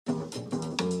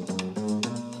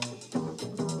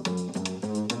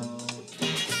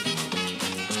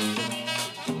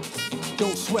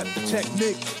don't sweat the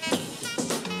technique.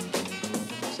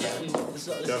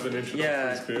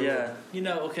 Yeah. You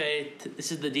know, okay,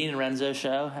 this is the Dean and Renzo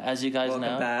show, as you guys know.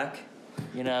 Welcome back.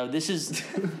 You know, this is...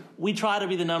 we try to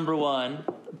be the number one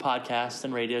podcast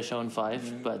and radio show in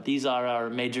Fife, but these are our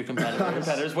major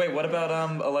competitors. Wait, what about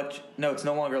No, it's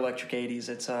no longer Electric 80s.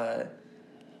 It's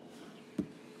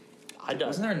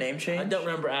wasn't there a name change? I don't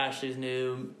remember Ashley's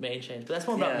new main change, but that's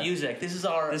more about music. This is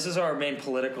our main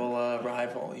political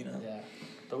rival. You know. Yeah,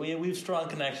 but we've strong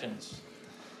connections.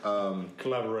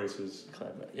 Collaborators.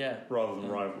 Rather than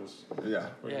rivals. Yeah.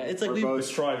 It's like we're both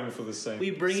striving for the same.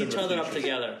 We bring each other features. up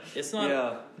together. It's not.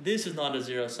 Yeah. This is not a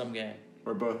zero-sum game.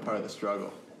 We're both part of the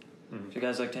struggle. Would you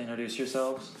guys like to introduce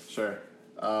yourselves? Sure.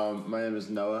 My name is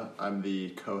Noah. I'm the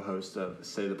co-host of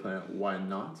Save the Planet, Why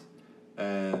Not?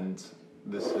 And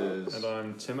this is... And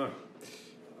I'm Timo,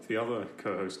 the other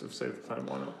co-host of Save the Planet,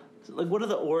 Why Not? So, like, what are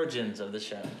the origins of the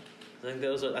show? I think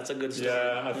that's a good story.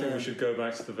 Yeah, I think we should go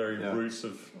back to the very roots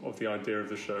of the idea of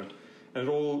the show. And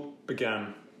it all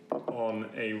began on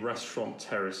a restaurant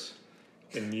terrace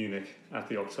in Munich at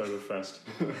the Oktoberfest.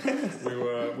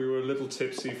 we were a little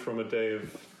tipsy from a day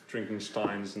of drinking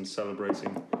steins and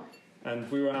celebrating, and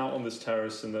we were out on this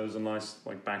terrace, and there was a nice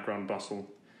background bustle,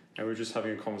 and we were just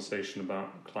having a conversation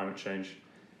about climate change.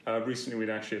 Recently, we'd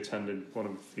actually attended one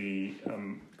of the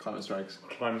climate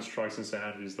strikes in St.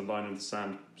 Andrews, the Line in the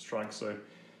Sand strike. So,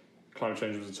 climate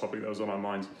change was a topic that was on our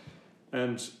minds,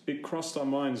 and it crossed our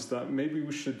minds that maybe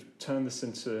we should turn this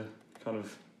into kind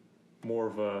of more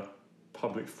of a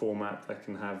public format that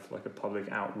can have a public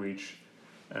outreach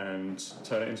and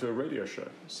turn it into a radio show.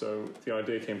 So the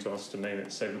idea came to us to name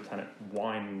it Save the Planet,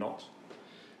 Why Not?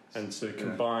 And to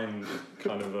combine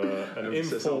kind of an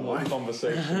informal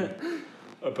conversation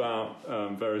about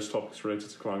various topics related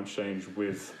to climate change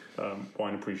with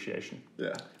wine appreciation.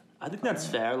 Yeah. I think that's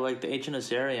fair. Like the ancient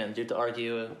Assyrians, you have to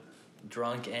argue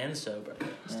drunk and sober.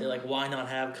 So why not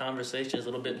have conversations a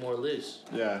little bit more loose?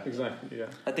 Yeah, exactly. Yeah,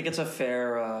 I think it's a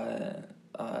fair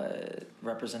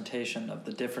representation of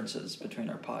the differences between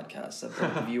our podcasts. That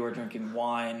both of you are drinking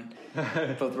wine,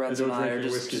 both Renzo and I are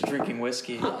just drinking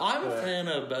whiskey. I'm a fan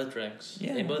of both drinks.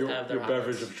 Yeah. They both have their your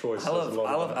beverage of choice. I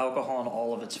love alcohol in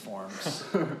all of its forms.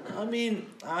 I mean,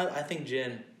 I think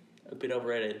gin a bit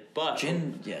overrated, but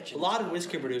gin. A lot of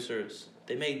whiskey producers,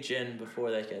 they make gin before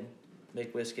they can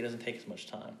make whiskey. It doesn't take as much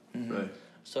time. Mm-hmm. Right.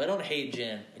 So I don't hate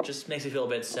gin. It just makes me feel a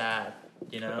bit sad,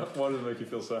 you know? Why does it make you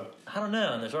feel sad? I don't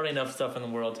know. And there's already enough stuff in the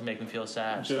world to make me feel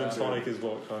sad. Gin and tonic is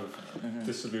what kind of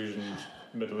disillusioned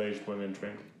middle-aged women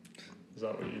drink. Is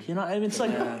that what you... You know, I mean, it's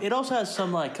it also has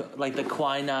some, like the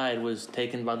quinine was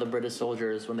taken by the British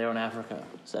soldiers when they were in Africa.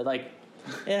 So, it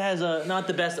has not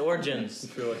the best origins. You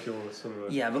feel like you're sort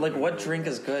of... Yeah, but, what drink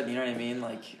is good? You know what I mean?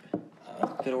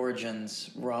 Good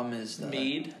origins. Rum is the...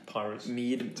 Mead. Pirates.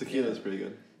 Mead. Tequila's pretty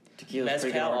good. Tequila's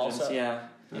pretty good origins, also. Yeah.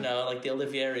 You know, like the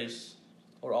Olivieris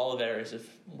or Oliveris,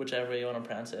 whichever way you want to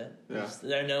pronounce it. Yeah.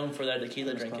 They're known for their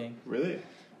tequila drinking. Really?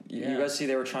 You guys see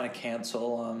they were trying to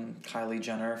cancel Kylie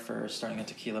Jenner for starting a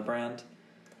tequila brand?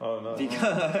 Oh, no.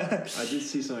 Because I did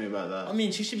see something about that. I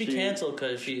mean, she should be canceled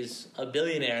because she's a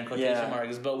billionaire in quotation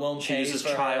marks, but won't she pay uses for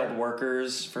child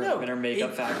workers in her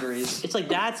makeup factories. It's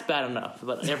that's bad enough,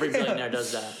 but every billionaire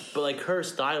does that. But her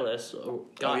stylist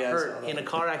got hurt in a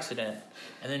car accident,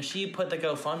 and then she put the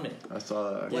GoFundMe. I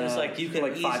saw that. When it's you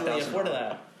can easily afford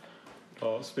that.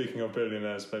 Well, speaking of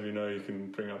billionaires, maybe you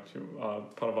can bring up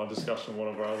part of our discussion in one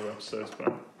of our other episodes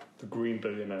about the green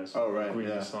billionaires. Oh, right, green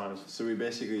yeah. designers. So we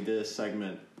basically did a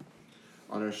segment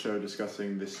on our show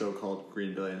discussing the so-called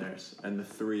green billionaires. And the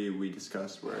three we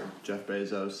discussed were Jeff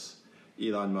Bezos,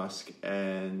 Elon Musk,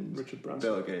 and Richard Branson.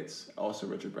 Bill Gates. Also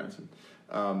Richard Branson.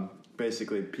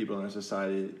 Basically, people in our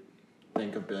society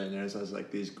think of billionaires as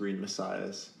these green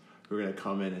messiahs who are going to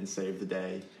come in and save the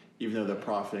day, even though they're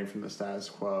profiting from the status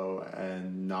quo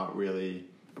and not really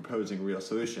proposing real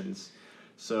solutions.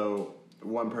 So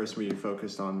one person we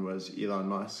focused on was Elon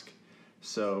Musk.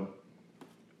 So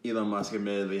Elon Musk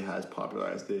admittedly has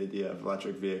popularized the idea of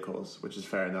electric vehicles, which is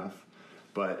fair enough.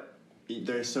 But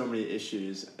there's so many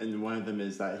issues, and one of them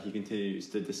is that he continues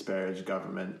to disparage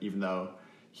government, even though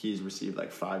he's received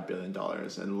 $5 billion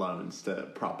in loans to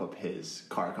prop up his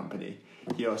car company.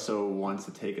 He also wants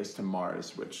to take us to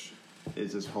Mars, which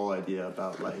is this whole idea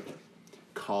about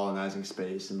colonizing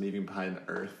space and leaving behind an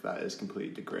Earth that is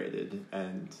completely degraded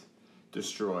and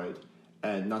destroyed.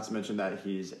 And not to mention that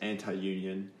he's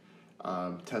anti-union.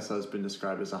 Tesla has been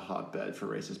described as a hotbed for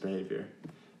racist behavior.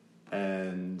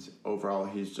 And overall,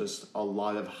 he's just a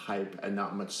lot of hype and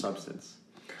not much substance.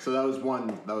 So that was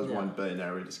one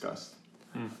billionaire we discussed.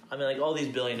 I mean, all these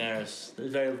billionaires,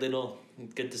 there's very little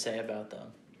good to say about them.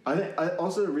 I think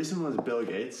also the recent one was Bill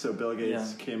Gates. So Bill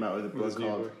Gates came out with a book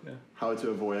called How to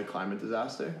Avoid a Climate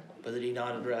Disaster. But did he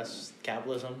not address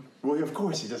capitalism? Well, of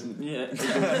course he doesn't. Yeah,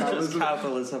 just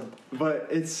capitalism. But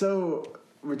it's so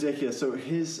ridiculous. So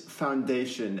his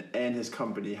foundation and his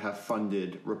company have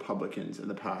funded Republicans in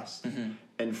the past. Mm-hmm.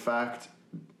 In fact,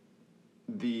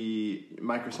 the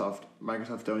Microsoft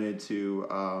donated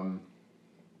to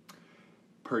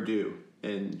Purdue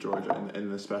in Georgia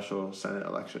in the special Senate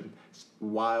election,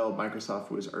 while Microsoft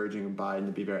was urging Biden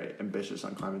to be very ambitious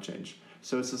on climate change.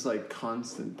 So it's this like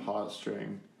constant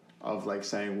posturing of like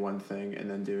saying one thing and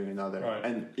then doing another. Right.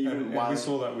 And even while we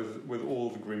saw that with all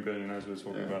the green billionaires we were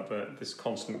talking about, but this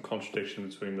constant contradiction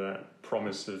between their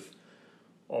promise of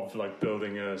like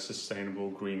building a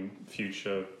sustainable green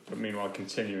future, but meanwhile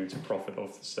continuing to profit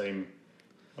off the same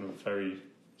kind of very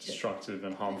destructive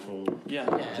and harmful.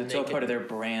 It's all part of their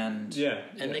brand.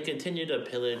 And they continue to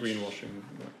pillage greenwashing.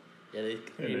 Yeah,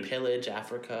 they pillage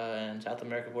Africa and South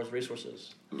America for its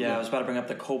resources. Yeah, I was about to bring up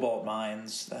the cobalt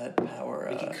mines that power.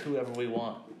 We can coup whoever we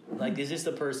want. Like, is this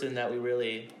the person that we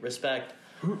really respect?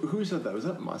 Who said that? Was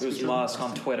that Musk? It was Musk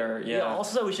on Twitter. Yeah.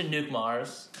 Also said we should nuke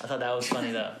Mars. I thought that was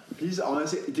funny though. He's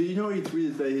honestly. Do you know he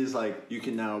tweeted that he's like, you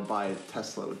can now buy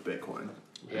Tesla with Bitcoin?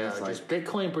 Yeah, just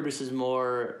Bitcoin produces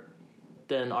more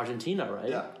than Argentina, right?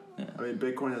 Yeah. I mean,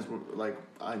 Bitcoin has like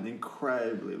an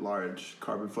incredibly large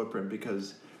carbon footprint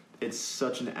because it's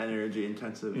such an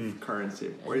energy-intensive currency,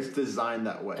 where it's designed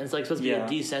that way. And it's like supposed to be a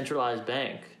decentralized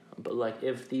bank, but like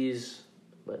if these,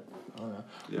 but I don't know,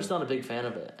 I'm just not a big fan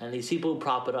of it. And these people who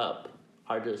prop it up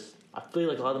are just, I feel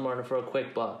like a lot of them are in it for a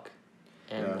quick buck.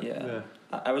 And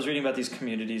I was reading about these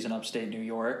communities in upstate New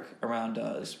York around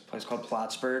this place called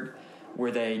Plattsburgh,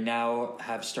 where they now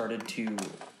have started to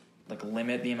like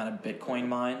limit the amount of Bitcoin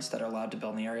mines that are allowed to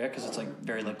build in the area because it's like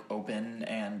very like open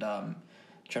and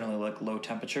generally like low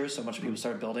temperatures, so much people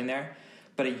started building there.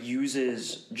 But it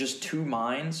uses just 2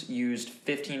 mines used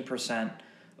 15%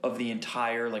 of the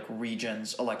entire like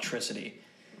region's electricity.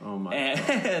 Oh my!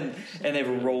 And they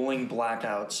have rolling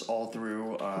blackouts all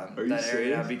through that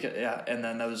area because and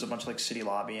then there was a bunch of like city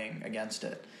lobbying against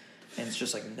it, and it's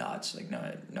just like nuts. Like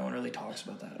no one really talks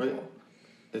about that at all.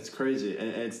 It's crazy, and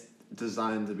it's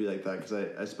designed to be like that because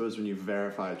I suppose when you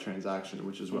verify a transaction,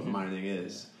 which is what mining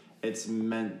is, it's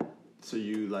meant so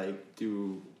you like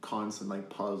do constant like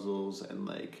puzzles and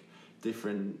like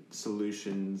different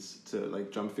solutions to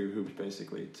like jump through hoops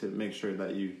basically to make sure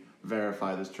that you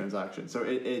verify this transaction. So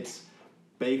it's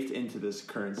baked into this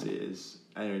currency is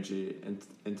energy and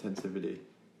intensivity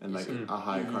and like a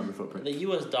high carbon footprint. The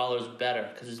U.S. dollar is better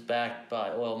because it's backed by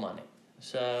oil money,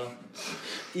 so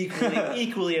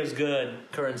equally as good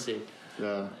currency.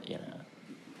 Yeah. You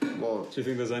know. Well, do you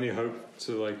think there's any hope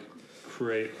to like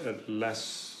create a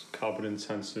less carbon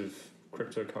intensive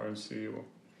cryptocurrency? Or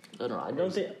I don't know. I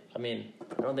don't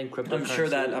think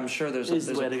cryptocurrency. I'm sure there's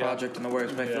a project in the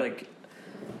works, but I feel like.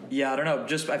 Yeah, I don't know.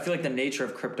 Just I feel like the nature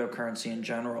of cryptocurrency in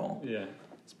general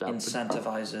it's about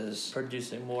incentivizes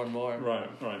producing more and more. Right.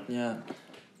 Yeah.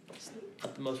 It's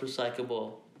not the most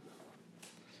recyclable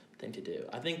thing to do.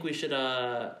 I think we should,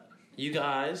 you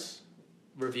guys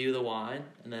review the wine,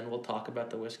 and then we'll talk about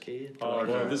the whiskey.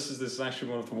 This is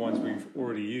actually one of the wines we've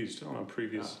already used on our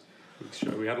previous week's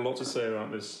show. We had a lot to say about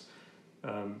this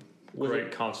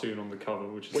great cartoon on the cover,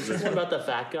 which is this one about the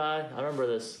fat guy? I remember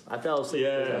this. I fell asleep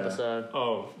in this episode.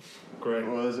 Oh, great.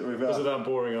 Was it that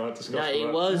boring? I had discussion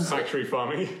it was factory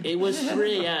farming. It was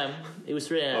 3 a.m. It was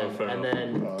 3 a.m. And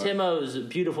then Timo's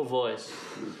beautiful voice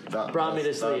brought me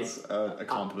to sleep. That's a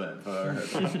compliment.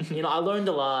 I learned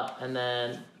a lot, and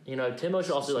then Timo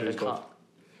should also do like a cup.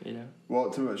 Well,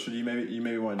 Timo, should you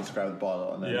maybe want to describe the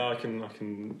bottle? And then I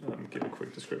can give a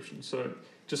quick description. So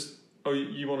just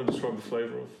you want to describe the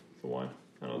flavour of the wine?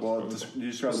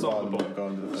 You describe the bottle and go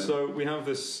into the flavour. So we have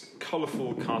this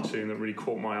colourful cartoon that really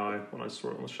caught my eye when I saw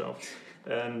it on the shelf,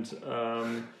 and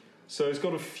so it's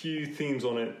got a few themes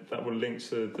on it that were linked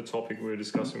to the topic we were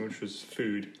discussing, which was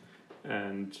food,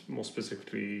 and more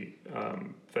specifically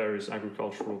various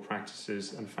agricultural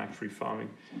practices and factory farming.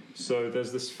 So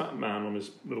there's this fat man on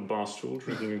his little bar stool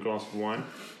drinking a glass of wine,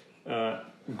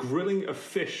 grilling a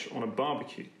fish on a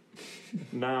barbecue.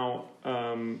 Now,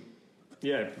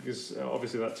 because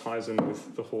obviously that ties in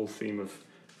with the whole theme of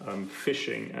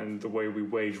fishing and the way we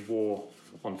wage war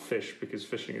on fish, because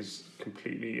fishing is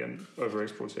completely an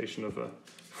overexploitation of a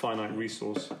finite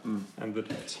resource, and the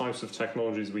types of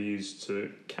technologies we use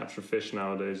to capture fish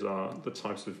nowadays are the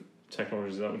types of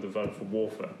technologies that were developed for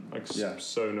warfare, like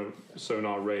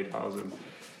sonar radars and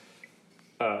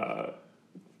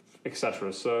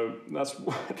etc. So that's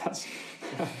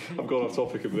I've gone off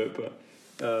topic a bit, but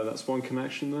that's one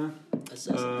connection there.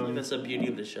 That's the beauty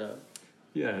of the show.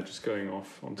 Yeah, just going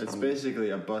off on. It's basically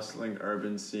a bustling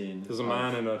urban scene. There's a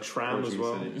man in a tram as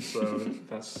well, City. so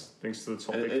that's thanks to the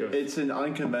topic. It's an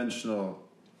unconventional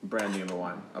branding of a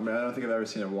wine. I mean, I don't think I've ever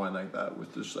seen a wine like that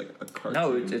with just like a cartoon.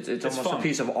 No, it's almost fun. a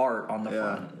piece of art on the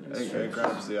front. It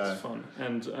grabs the eye. It's fun,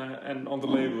 and on the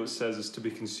label it says it's to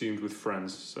be consumed with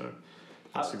friends. So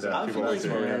that's exactly what I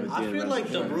do. I feel like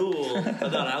the rule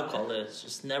about alcohol is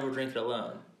just never drink it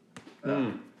alone.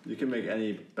 You can make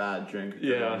any bad drink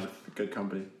with good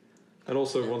company. And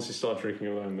also, once you start drinking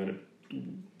alone, then it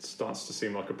starts to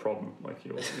seem like a problem. Like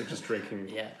you're just drinking.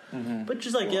 Yeah, but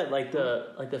just like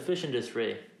the fish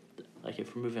industry, like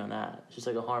if we're moving on that, it's just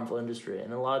like a harmful industry,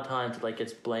 and a lot of times it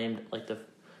gets blamed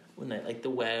when the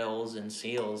whales and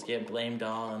seals get blamed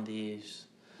on these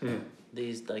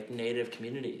like native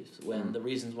communities when the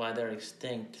reasons why they're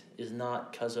extinct is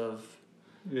not because of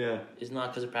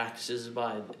practices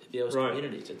by those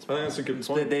communities. I think that's a good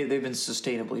point. They've been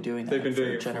sustainably doing that. They've been doing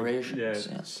for it generations.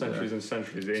 For centuries and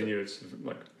centuries. The Inuits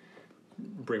like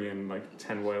bring in like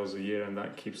 10 whales a year, and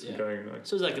that keeps them going. Like,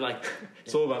 so it's like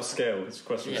it's all about scale. It's a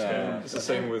question of scale. Yeah. It's the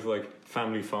same with like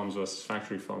family farms versus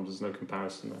factory farms. There's no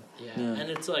comparison there. Yeah, and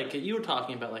it's like you were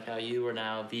talking about like how you were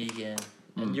now vegan.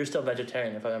 And you're still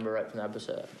vegetarian, if I remember right from the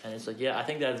episode. And it's like, I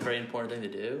think that's a very important thing to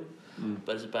do.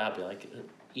 But it's about like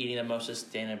eating the most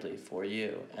sustainably for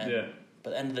you. And,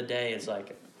 but at the end of the day, it's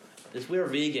like, if we're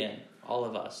vegan, all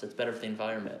of us, it's better for the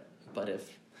environment. But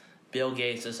if Bill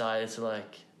Gates decided to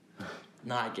like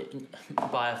not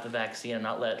buy off the vaccine and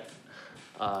not let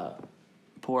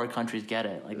poor countries get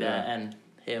it like that, and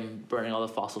him burning all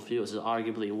the fossil fuels is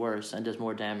arguably worse and does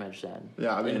more damage than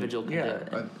the individual can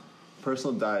do.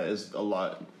 Personal diet is a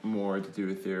lot more to do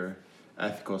with your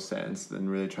ethical stance than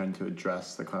really trying to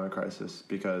address the climate crisis,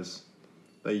 because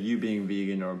like you being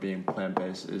vegan or being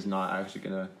plant-based is not actually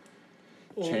going to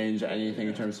change anything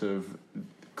in terms of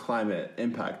climate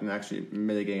impact and actually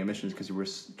mitigating emissions, because we're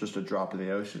just a drop in the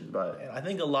ocean. But I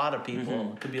think a lot of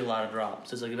people could be a lot of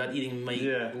drops. It's like about eating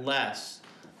meat less,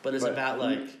 but it's about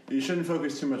like you shouldn't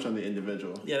focus too much on the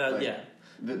individual.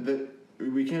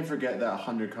 We can't forget that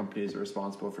 100 companies are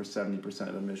responsible for 70%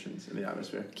 of emissions in the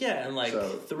atmosphere. Yeah, and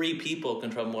 3 people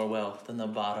control more wealth than the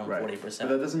bottom 40%. But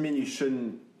that doesn't mean you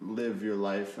shouldn't live your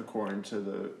life according to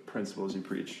the principles you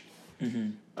preach.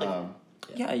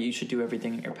 You should do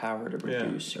everything in your power to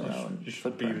reduce your own You should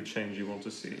footprint. be the change you want to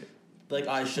see. Like,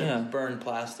 I shouldn't burn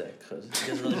plastic because it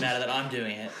doesn't really matter that I'm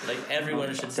doing it. Like,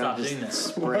 everyone should stop doing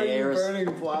this. Why are you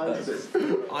burning plastic?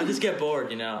 I just get bored,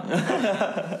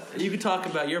 You could talk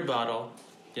about your bottle,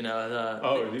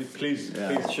 Please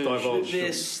divulge.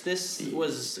 This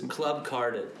was club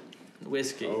carded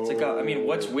whiskey. It's like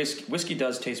what's whiskey? Whiskey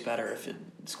does taste better if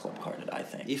it's club carded, I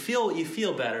think. You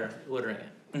feel better ordering it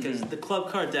because the club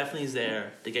card definitely is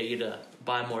there to get you to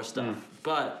buy more stuff.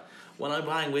 But when I'm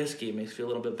buying whiskey, it makes me feel a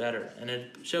little bit better, and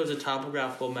it shows a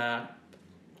topographical map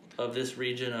of this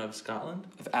region of Scotland,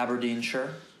 of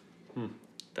Aberdeenshire.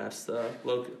 That's the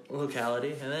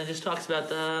locality, and then it just talks about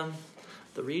the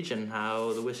region,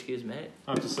 how the whiskey is made.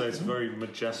 I have to say, it's a very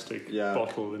majestic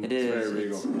bottle. And it is. Very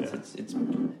regal.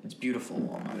 It's beautiful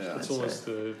almost. Yeah. It's almost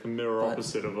the mirror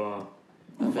opposite of our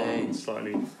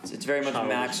slightly. It's very much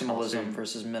maximalism cartoon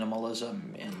versus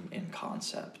minimalism in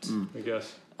concept. I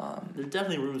guess. There's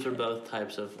definitely rooms for both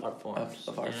types of art forms.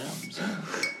 Of art forms.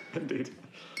 Indeed.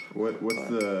 What's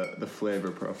the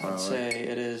flavor profile? I'd say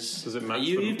it is. Does it match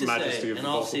You the have to majesty say, of the and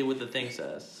I'll bottle? see what the thing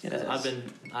says. It is.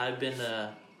 I've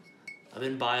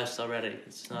been biased already.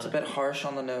 It's a bit harsh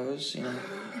on the nose,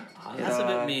 That's a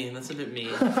bit mean. That's a bit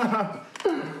mean.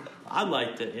 I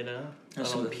liked it, There's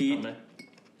some peat.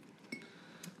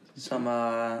 Some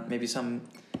maybe some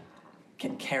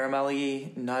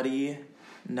caramelly, nutty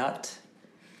nut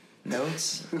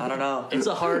notes. I don't know. It's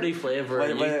a hearty flavor.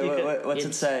 What's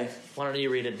it say? Why don't you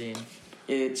read it, Dean?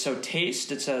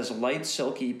 Taste, it says light,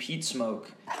 silky peat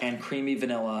smoke and creamy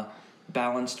vanilla,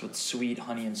 balanced with sweet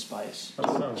honey and spice.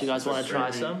 Do you guys want to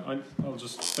try some? I'll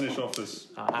just finish off this.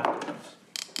 Afterwards.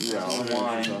 It's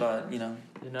wine, but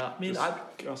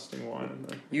Disgusting wine in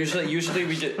there.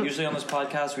 Usually on this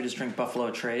podcast we just drink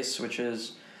Buffalo Trace, which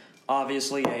is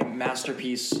obviously a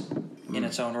masterpiece in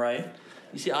its own right.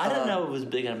 You see, I didn't know it was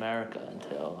big in America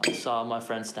until I saw my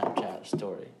friend's Snapchat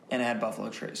story. And it had Buffalo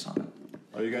Trace on it.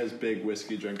 Are you guys big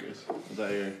whiskey drinkers? Is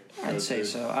that your? I'd say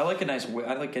so. I like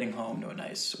getting home to a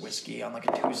nice whiskey on like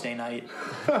a Tuesday night.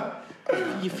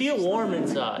 You feel warm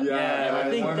inside. Yeah, I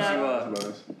think warms that. you up.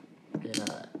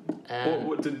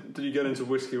 What did you get into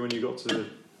whiskey when you got to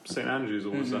St Andrews,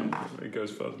 or was that it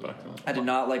goes further back? I did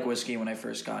not like whiskey when I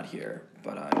first got here,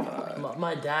 but I've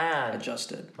My dad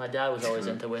adjusted. My dad was always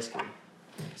into whiskey.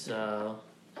 So,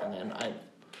 and then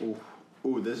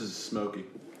Ooh, this is smoky.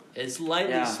 it's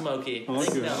lightly smoky. I like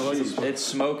it. I like it. It's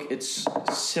smoke. It's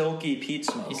silky peat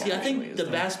smoke. You see, I actually, think the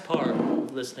best part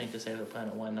of listening to Save the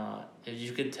Planet, Why Not, is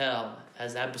you could tell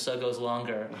as the episode goes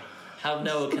longer how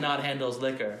Noah cannot handle his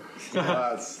liquor.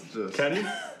 That's just. Can you?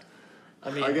 I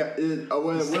mean, What I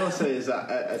will say is that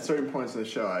at certain points in the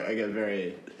show, I get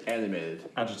very animated.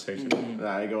 Agitated.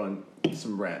 I go on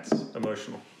some rants.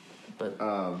 Emotional. but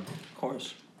of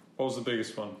course. What was the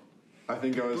biggest one? I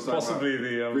think I was Possibly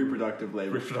the reproductive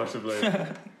labor. reproductive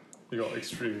labor. You got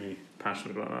extremely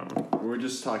passionate about that one. We were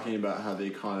just talking about how the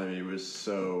economy was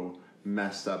so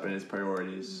messed up in its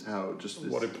priorities. How just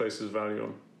What it places value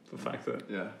on. The fact that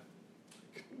yeah.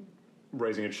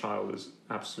 raising a child is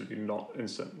absolutely not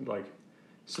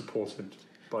supported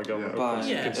by government. Yeah. Or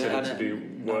Yeah, considered to be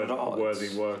not at all.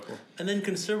 worthy work. and then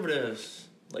conservatives,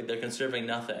 like they're conserving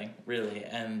nothing really,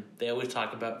 and they always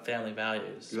talk about family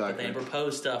values, but Exactly. they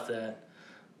propose stuff that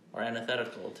are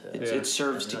antithetical to. It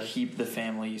serves to Like- keep the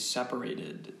family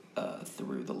separated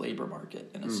through the labor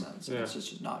market in a sense. And Yeah. it's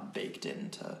just not baked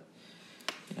into,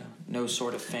 no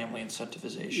sort of family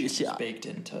incentivization. You see, It's baked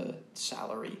into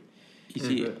salary. You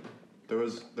see, There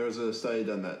was a study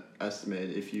done that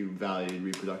estimated if you valued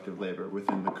reproductive labor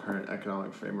within the current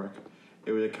economic framework,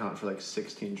 it would account for like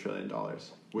 $16 trillion,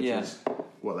 which Yeah. is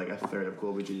like a third of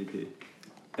global GDP.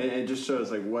 And it just shows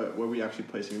like what are we actually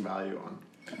placing value on?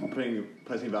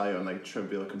 Placing value on like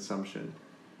trivial consumption,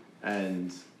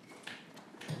 and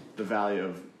the value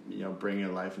of bringing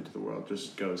a life into the world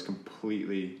just goes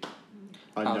completely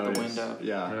unnoticed. Out the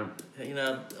window.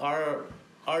 Yeah.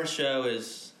 our show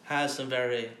has some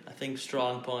very, I think,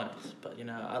 strong points, but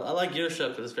I like your show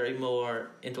because it's very more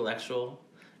intellectual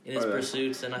in its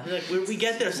pursuits, and I feel like we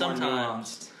get there More sometimes,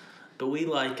 nuanced. but we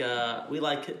like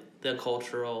the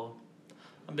cultural.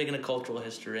 I'm big into cultural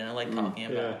history, and I like talking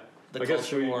about the I guess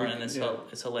culture war we- and its In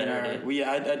hilarity.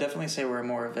 I definitely say we're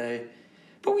more of a,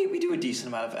 but we do a decent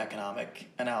amount of economic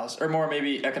analysis, or more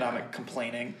maybe economic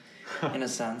complaining, in a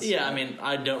sense. Yeah, I mean,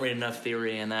 I don't read enough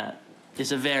theory, and that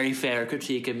is a very fair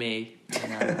critique of me.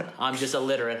 I'm just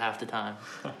illiterate half the time.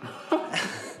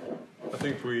 I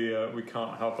think we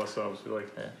can't help ourselves. We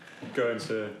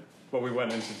we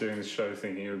went into doing this show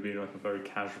thinking it would be like a very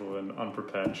casual and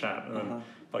unprepared chat, and then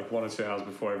like 1 or 2 hours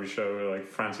before every show, we're like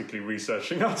frantically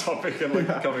researching our topic and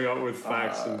like coming up with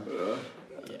facts.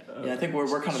 Yeah, I think we're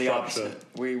kind of the Structure. opposite.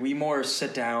 We more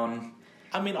sit down.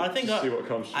 I mean, I think See what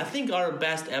comes. I think our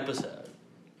best episode,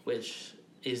 which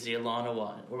is the Alana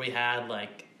one, where we had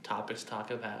like topics to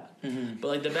talk about, but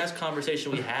like the best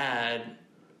conversation we had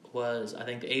was I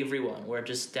think the Avery one, where it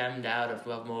just stemmed out of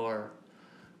a more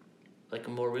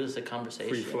realistic conversation,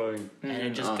 Free flowing. and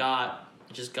it just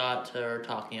got to her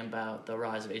talking about the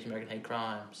rise of Asian American hate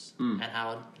crimes and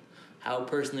how it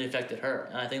personally affected her,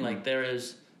 and I think like there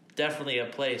is definitely a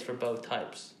place for both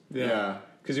types. Yeah.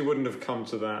 Because you wouldn't have come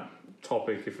to that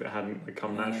topic if it hadn't like,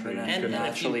 come naturally. And You couldn't have-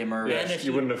 naturally emerged. and if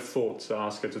you wouldn't have thought to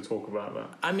ask her to talk about that.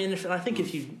 I mean, I think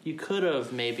if you could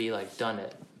have maybe like done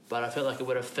it, but I feel like it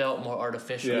would have felt more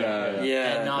artificial.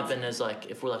 Yeah. And not been as like,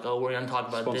 if we're like, oh, we're going to talk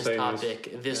about this Spontaneous.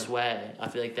 topic this way. I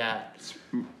feel like that.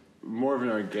 More of an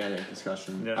organic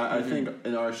discussion. Yeah. I think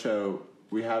in our show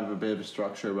we have a bit of a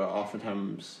structure, but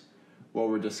oftentimes what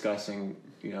we're discussing,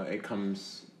 it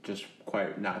comes just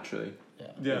quite naturally.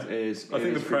 Yeah, It is I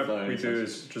think the prep free-flowing we in do some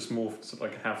is just more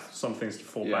like have some things to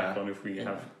fall back on if we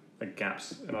have like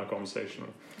gaps in our conversation.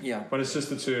 Yeah. When it's just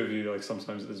the two of you, like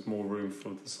sometimes there's more room for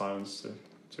the silence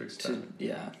to extend.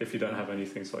 If you don't have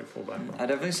anything to like fall back on. I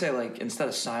definitely say like instead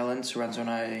of silence, Renzo and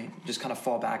I just kind of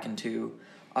fall back into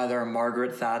either a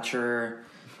Margaret Thatcher,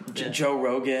 Joe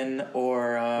Rogan,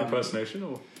 or Impersonation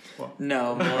or what?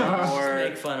 no, more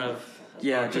Make fun of.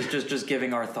 yeah, just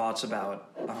giving our thoughts about.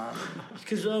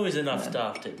 Because there's always enough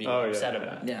stuff to be upset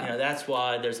about. Yeah. That's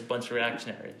why there's a bunch of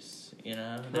reactionaries.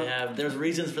 There's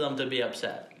reasons for them to be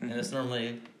upset, and it's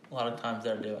normally a lot of times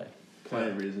they're doing. plenty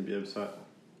of reason to be upset.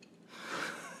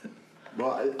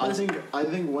 Well, I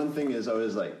think one thing is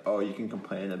always like, oh, you can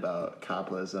complain about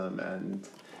capitalism and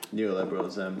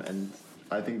neoliberalism, and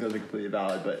I think those are completely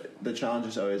valid. But the challenge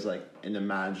is always like in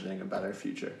imagining a better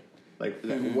future, like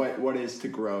what is to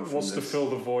grow from What's this? to fill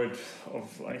the void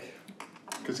of like,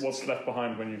 because what's left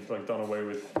behind when you've like done away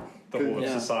with the whole of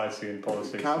society and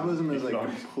politics. Capitalism and has like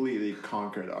economics. completely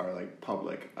conquered our like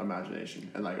public imagination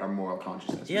and like our moral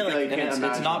consciousness. Yeah, You like, can't And it's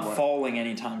imagine not what- falling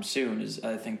anytime soon. Is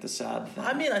I think the sad thing.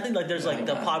 I mean, I think like there's like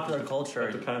the popular culture.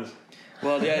 It depends.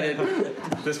 Well, yeah.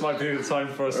 This might be the time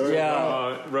for us to talk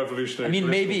about revolutionary. I mean,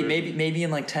 political movement. maybe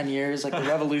in like 10 years, like the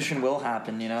revolution will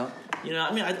happen.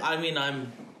 I mean,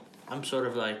 I'm sort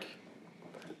of like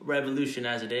revolution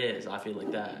as it is. I feel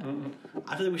like that.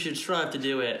 I feel like we should strive to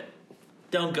do it.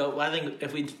 Don't go. I think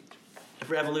if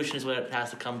revolution is what it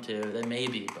has to come to, then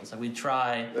maybe. But it's like we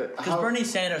try because Bernie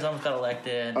Sanders almost got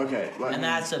elected. Okay, and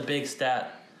that's a big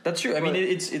step. That's true. I mean,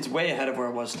 it's way ahead of where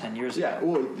it was 10 years ago. Yeah,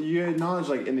 well, you acknowledge,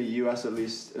 like, in the U.S. at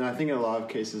least, and I think in a lot of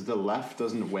cases, the left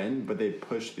doesn't win, but they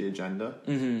push the agenda,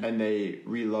 and they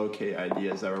relocate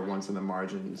ideas that were once in the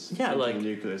margins. Yeah, into the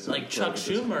nucleus like Chuck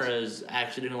Schumer is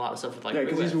actually doing a lot of stuff with, like... Yeah,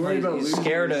 because he's worried about losing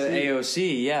scared of the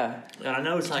AOC, yeah. And I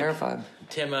know it's like... Terrified.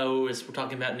 Timo we're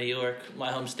talking about New York,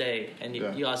 my home state, and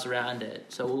you all surround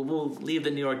it. So we'll leave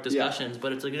the New York discussions,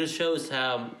 but it's like it just shows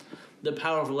how... the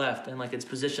power of the left and like its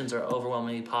positions are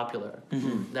overwhelmingly popular.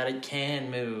 That it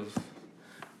can move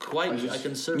quite a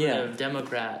conservative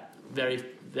Democrat, very,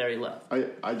 very left.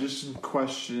 I just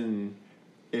question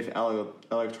if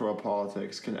electoral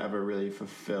politics can ever really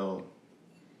fulfill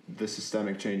the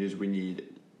systemic changes we need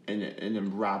in a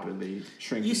rapidly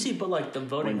shrinking. You see, but like the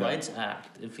Voting Rights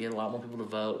Act, if you had a lot more people to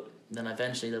vote, then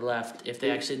eventually the left, if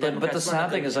they actually... But the sad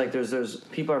thing is like there's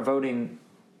people are voting...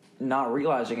 not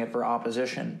realizing it for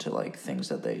opposition to like things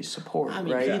that they support. I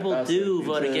mean, right? people do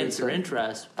vote against their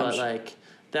interests, but like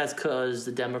that's because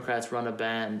the Democrats run a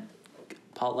band,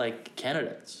 like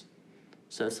candidates.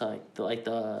 So it's like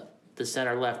the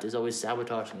center left is always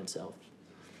sabotaging itself.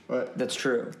 But that's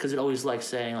true because it always likes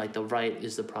saying like the right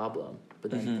is the problem,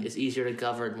 but then it's easier to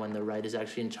govern when the right is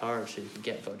actually in charge, so you can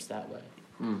get votes that way.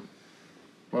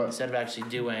 Instead of actually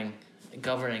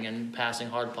governing and passing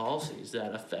hard policies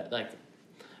that affect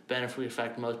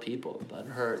most people, but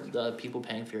hurt the people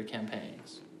paying for your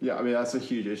campaigns. Yeah, I mean, that's a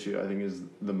huge issue, I think, is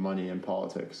the money in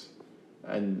politics.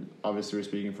 And obviously we're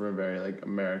speaking from a very, like,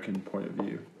 American point of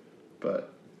view.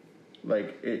 But, like,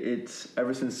 it's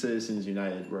ever since Citizens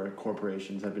United, where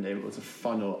corporations have been able to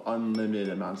funnel unlimited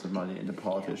amounts of money into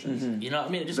politicians. You know, I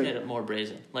mean, it just made it more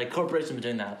brazen. Like, corporations have been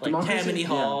doing that. Like, Democracy, Tammany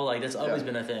Hall, like, that's always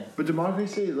been a thing. But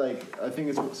democracy, like, I think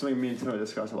it's something me and Timo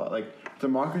discuss a lot. Like,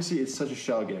 democracy is such a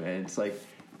shell game, and it's like,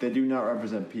 they do not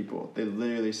represent people. They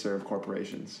literally serve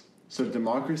corporations. So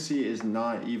democracy is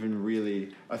not even really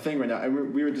a thing right now.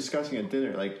 And we were discussing at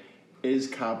dinner, like, is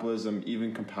capitalism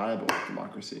even compatible with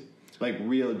democracy? Like,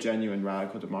 real, genuine,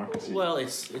 radical democracy. Well,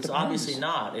 it's obviously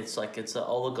not. It's like it's an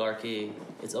oligarchy.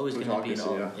 It's always going to be an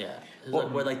oligarchy. Yeah. Well,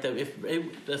 like, where like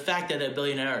the fact that they're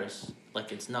billionaires,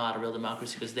 like it's not a real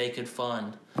democracy because they could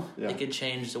fund, they could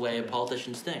change the way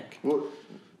politicians think. Well,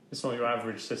 it's not your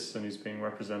average citizen who's being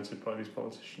represented by these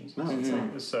politicians. No, it's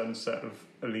like a certain set of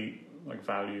elite like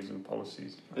values and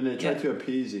policies. And they try to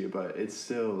appease you, but it's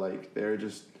still like they're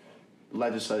just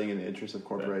legislating in the interest of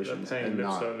corporations and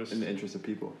not in the interest of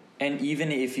people. And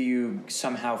even if you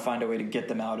somehow find a way to get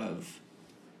them out of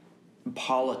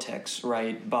politics,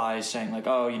 right, by saying like,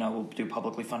 oh, you know, we'll do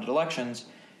publicly funded elections,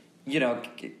 you know,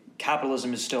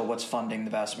 capitalism is still what's funding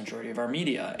the vast majority of our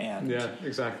media, and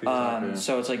exactly.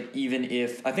 So it's like even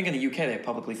if I think in the UK they have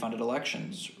publicly funded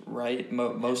elections, right,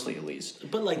 mostly at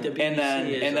least. But like the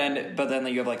BBC but then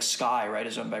you have like Sky, right,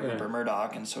 is owned by Rupert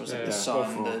Murdoch, and so it's like the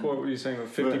Sun. What were you saying?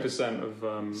 50% of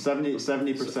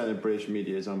 70% of British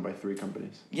media is owned by 3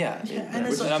 companies. And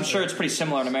I'm sure it's pretty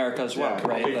similar in America as well,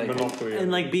 right?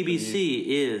 And like BBC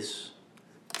is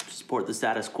support the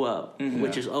status quo,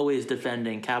 which is always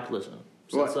defending capitalism.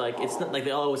 So it's like it's not like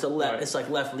they always it's like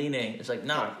left leaning. It's like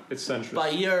no, it's centrist. By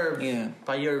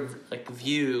your like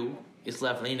view, it's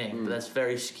left leaning, but that's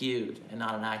very skewed and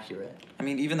not inaccurate. I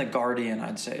mean, even the Guardian,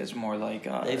 I'd say, is more like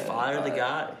they fired the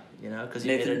guy, you know, because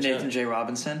Nathan J.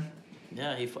 Robinson.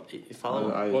 Yeah, he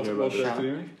followed. What did they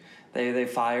do? They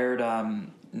fired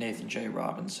Nathan J.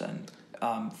 Robinson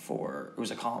for who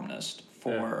was a columnist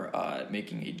for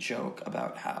making a joke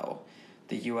about how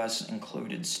the U.S.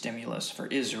 included stimulus for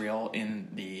Israel in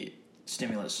the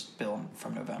stimulus bill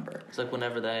from November. It's like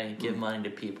whenever they give money to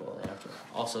people, they have to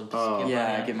also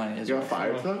give money to Israel. He got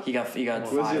fired for that? He got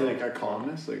fired. Was he like a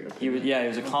columnist? He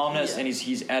was a columnist, and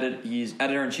he's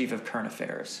editor-in-chief of Current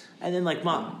Affairs. And then like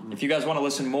if you guys want to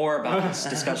listen more about this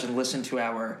discussion, listen to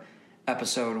our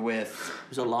episode with...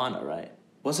 It was Alana, right?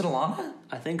 Was it Alana?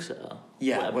 I think so.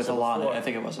 Yeah, with Alana. I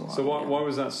think it was Alana. So why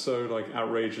was that so like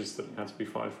outrageous that he had to be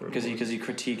fired for it? Because he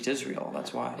critiqued Israel.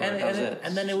 That's why.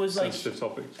 And then it was like sensitive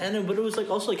topics. But it was like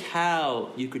also like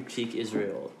how you critique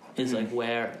Israel is like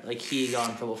where like he got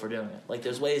in trouble for doing it. Like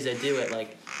there's ways they do it.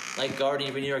 Like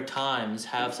Guardian or New York Times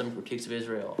have some critiques of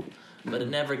Israel, but it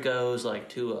never goes like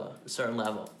to a certain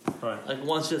level. Right. Like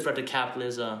once you're a threat to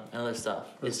capitalism and other stuff,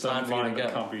 it's time for you to go.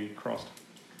 That can't be crossed.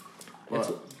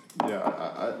 Well,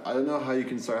 I don't know how you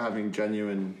can start having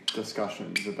genuine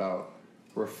discussions about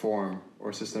reform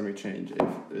or systemic change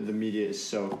if the media is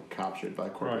so captured by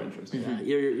corporate interests. Yeah,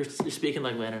 you're speaking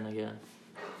like Lennon again.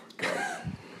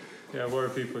 Yeah, where are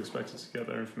people expected to get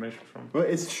their information from? Well,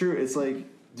 it's true. It's like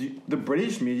the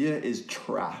British media is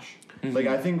trash. Like,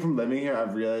 I think from living here,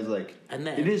 I've realized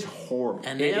it is horrible.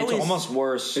 And it's almost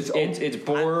worse. It's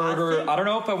border. I don't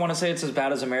know if I want to say it's as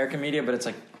bad as American media, but it's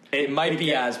like it might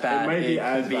be as bad. It might be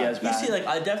as bad. You see, like,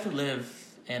 I definitely live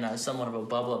in somewhat of a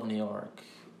bubble of New York,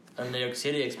 and New York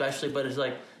City especially. But it's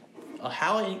like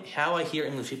how I hear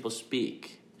English people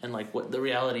speak and like what the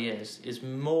reality is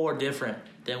more different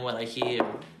than what I hear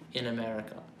in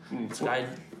America.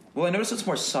 Well, I notice it's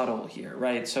more subtle here,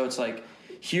 right? So it's like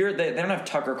here they don't have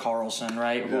Tucker Carlson,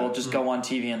 right? Who will just go on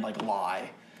TV and like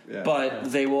lie,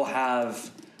 but they will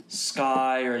have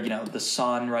Sky or the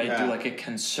Sun, right? Do like a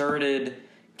concerted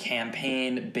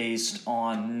campaign based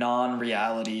on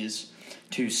non-realities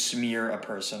to smear a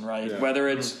person, right? Whether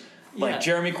it's like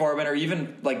Jeremy Corbyn or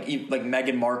even like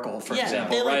Meghan Markle, for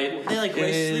example, right? They like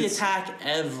racistly attack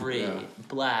every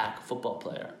black football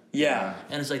player. Yeah,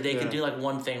 and it's like they could do like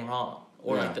one thing wrong.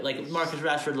 Or like Marcus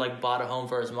Rashford like bought a home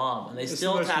for his mom, and they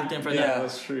still attacked him for that. Yeah,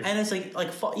 that's true. And it's like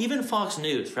even Fox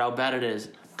News, for how bad it is,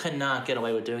 could not get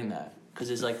away with doing that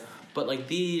because it's like, but like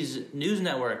these news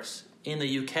networks in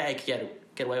the UK can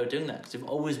get away with doing that because they've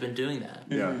always been doing that.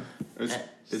 Yeah, it's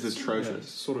atrocious. Yeah,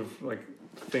 it's sort of like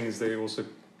things they also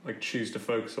like choose to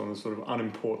focus on, the sort of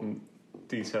unimportant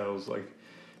details like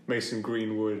Mason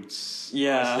Greenwood's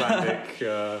Icelandic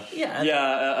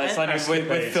Icelandic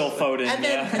with Phil Foden, and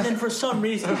then for some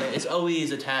reason it's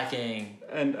always attacking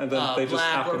and then they just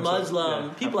black or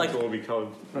Muslim people like all be colored.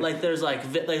 Like there's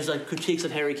critiques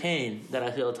of Harry Kane that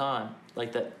I feel all the time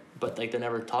like that, but like they're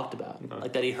never talked about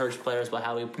like that he hurts players by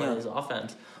how he plays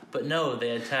offense. But no,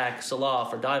 they attack Salah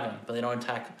for diving, but they don't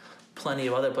attack plenty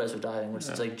of other players for diving, which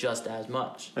is like just as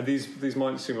much. And these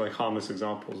might seem like harmless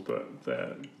examples, but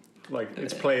they're like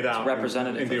it's played out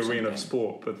in the arena of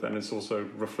sport, but then it's also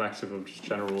reflective of just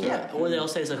general. Yeah, or they'll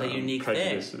say it's like a unique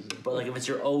thing. But like if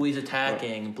you're always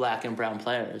attacking black and brown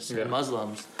players and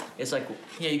Muslims, it's like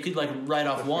you could like write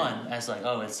off one as like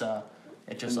it's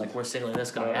just like we're singling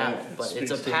this guy out, but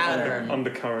it's a pattern.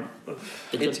 Undercurrent.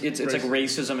 It's like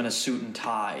racism in a suit and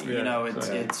tie.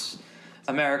 It's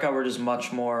America. We're just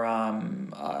much more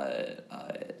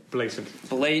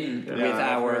blatant with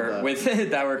our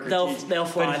critiques. They'll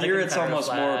fly. But here it's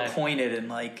almost more pointed and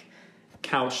like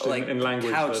couched in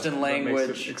language. That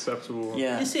makes it acceptable.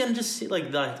 Yeah. You see, and just see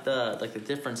like the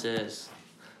difference is.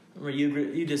 Remember,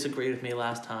 you disagreed with me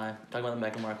last time talking about the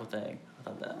Meghan Markle thing. I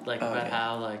thought that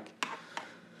how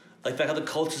how the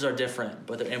cultures are different,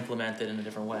 but they're implemented in a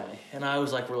different way. And I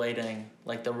was like relating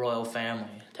like the royal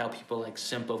family to how people like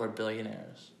simp over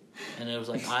billionaires. And it was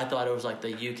like I thought it was like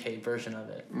the UK version of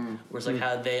it, where it's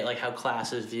like how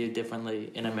class is viewed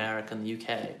differently in America and the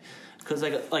UK, because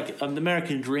the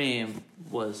American dream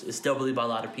is still believed by a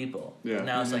lot of people. Yeah.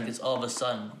 Now it's like it's all of a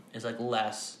sudden it's like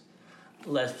less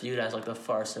viewed as like the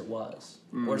farce it was.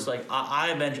 Where it's like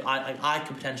I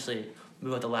could potentially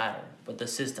move up the ladder, but the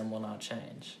system will not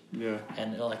change. Yeah.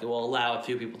 And it will allow a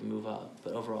few people to move up,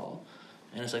 but overall,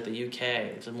 and it's like the UK,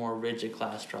 it's a more rigid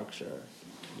class structure.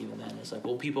 Even then, it's like,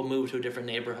 people move to a different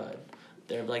neighborhood.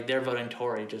 They're voting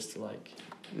Tory just to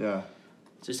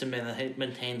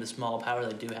maintain the small power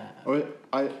they do have.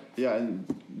 And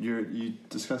you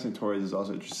discussing Tories is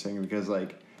also interesting because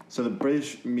so the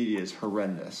British media is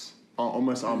horrendous,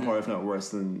 almost on par if not worse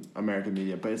than American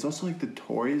media. But it's also like the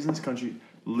Tories in this country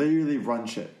literally run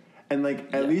shit, and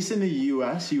at least in the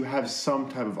U.S. you have some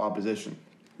type of opposition.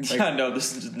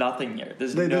 There's nothing here.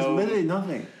 There's literally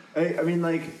nothing. I mean,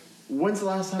 when's the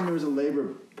last time there was a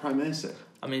Labour Prime Minister?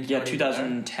 I mean,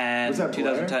 2010. Was that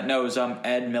 2010? No, it was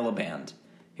Ed Miliband.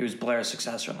 He was Blair's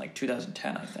successor in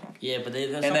 2010, I think. Yeah, but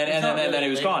then he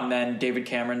was gone. Then David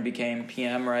Cameron became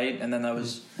PM, right? And then that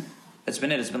was. It's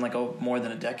been more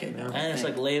than a decade now. And it's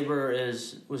Labour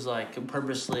was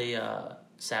purposely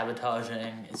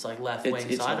sabotaging. It's left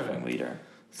wing side of it. Leader.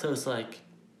 So it's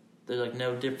there's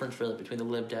no difference really between the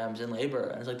Lib Dems and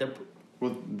Labour. And it's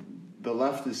well, the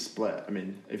left is split. I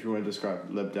mean, if you want to describe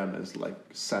Lib Dem as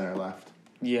center left,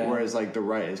 whereas the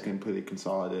right is completely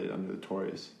consolidated under the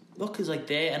Tories. Well, because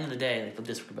they, end of the day, they'll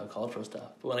disagree about cultural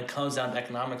stuff, but when it comes down to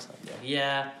economic stuff,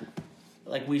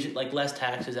 we should less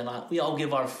taxes, and we all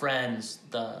give our friends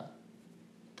the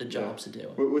jobs to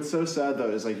do. What's so sad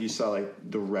though is you saw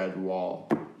the red wall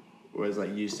was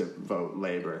used to vote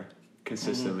Labour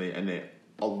consistently, and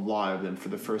a lot of them for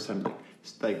the first time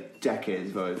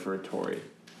decades voted for a Tory.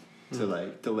 to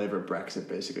like deliver Brexit.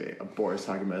 Basically, Boris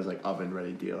talking about his like oven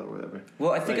ready deal or whatever.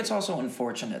 Well, I think it's also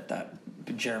unfortunate that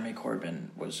Jeremy Corbyn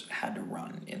had to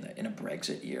run in a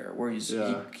Brexit year where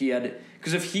he had,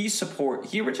 because if he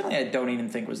originally I don't even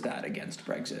think was that against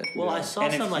Brexit. Well, I saw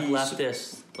some like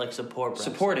leftists like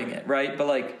supporting it, right? But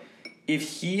like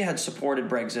if he had supported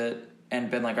Brexit and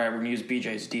been like, all right, we're gonna use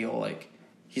BJ's deal, like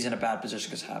he's in a bad position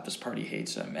because half his party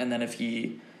hates him, and then if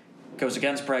he goes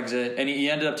against Brexit and he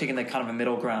ended up taking like kind of a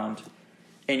middle ground.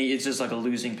 And it's just like a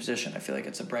losing position. I feel like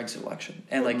it's a Brexit election,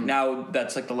 and like now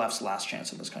that's like the left's last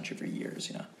chance in this country for years.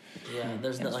 Yeah,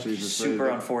 there's no like super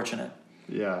unfortunate.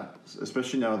 Yeah,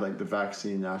 especially now with like the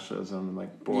vaccine nationalism and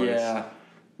like Boris,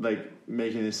 like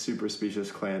making this super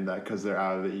specious claim that because they're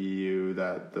out of the EU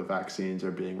that the vaccines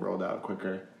are being rolled out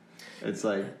quicker. It's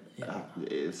like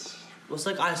it's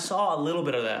like I saw a little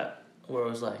bit of that where it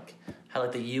was like how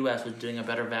like the U.S. was doing a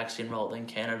better vaccine roll than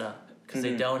Canada. Because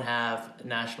they don't have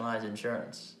nationalized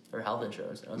insurance or health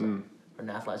insurance. And I was like, or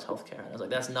nationalized health care. I was like,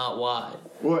 that's not why.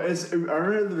 Well, I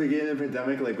remember at the beginning of the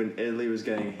pandemic, like when Italy was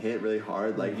getting hit really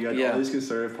hard, like you had all these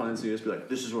conservative pundits who used to be like,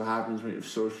 this is what happens when you've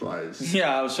socialized.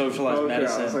 Yeah, socialized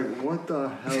medicine. I was like, what the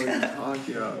hell are you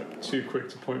talking about? Too quick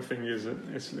to point fingers at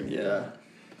Italy. Yeah.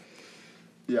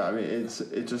 Yeah, I mean,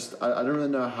 it just, I don't really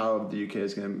know how the UK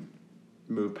is going to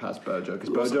move past Bojo, because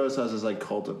Bojo has this like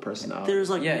cult of personality. There's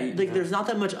there's not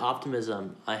that much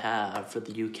optimism I have for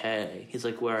the UK. He's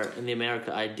like, where in the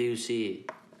America I do see,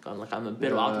 I'm a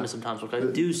bit of optimism sometimes, but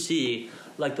I do see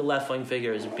like the left wing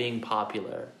figures being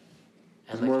popular.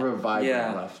 And it's more of a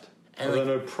vibrant left. And are there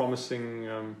no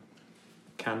promising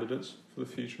candidates for the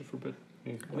future for a bit?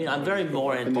 I mean, I'm very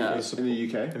more into in the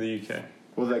UK. In the UK.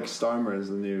 Well, like Starmer is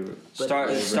the new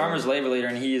Starmer's Labour leader,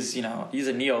 and he's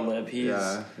a neo-lib. He's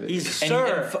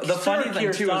the funny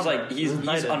thing too is like he's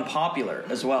unpopular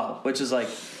as well, which is like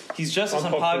he's just as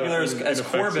unpopular as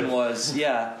Corbyn was.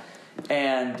 Yeah.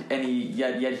 And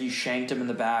yet he shanked him in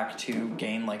the back to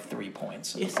gain like 3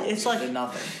 points. It's like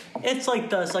nothing. It's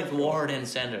like Warren and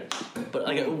Sanders, but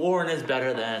like Warren is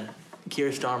better than Keir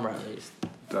Starmer at least.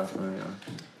 Definitely,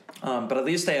 yeah. But at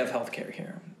least they have healthcare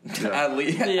here.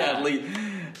 Yeah.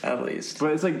 At least.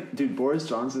 But it's like, dude, Boris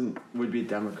Johnson would be a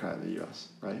Democrat in the U.S.,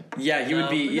 right? Yeah, he would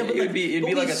be. He'd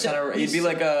be like a center. He'd be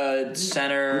like a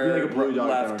center. He'd be like a blue dog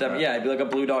left. Democrat. He'd be like a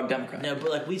blue dog Democrat. No,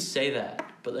 but like we say that.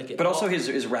 But also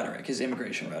his rhetoric, his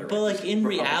immigration rhetoric. But like in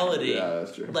reality,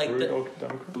 that's true. Like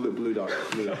blue dog.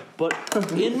 But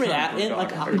in reality,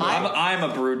 like I'm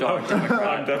a blue dog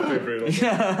Democrat. I'm definitely a blue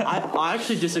dog. I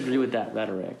actually disagree with that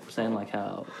rhetoric, saying like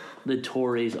how the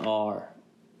Tories are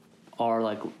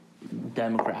like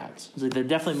Democrats. It's like they're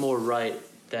definitely more right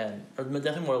or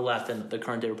definitely more left than the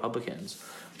current day Republicans,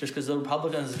 just because the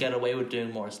Republicans get away with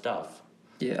doing more stuff.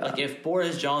 Yeah. Like if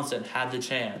Boris Johnson had the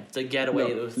chance to get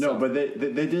away with stuff. No, but they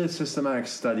did a systematic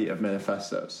study of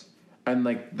manifestos. And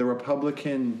like the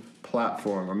Republican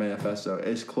platform or manifesto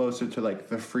is closer to like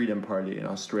the Freedom Party in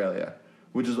Australia,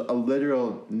 which is a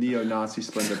literal neo-Nazi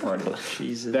splinter party,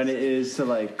 than it is to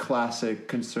like classic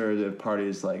conservative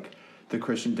parties like the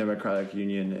Christian Democratic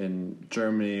Union in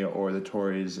Germany or the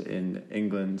Tories in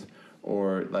England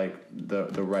or like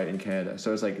the right in Canada.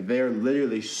 So it's like they're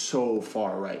literally so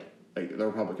far right. Like the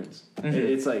Republicans,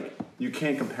 it's like you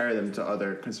can't compare them to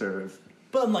other conservative.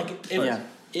 But I'm like,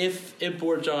 if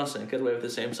Boris Johnson could get away with the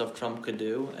same stuff Trump could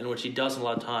do, and which he does in a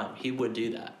lot of time, he would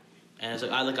do that. And it's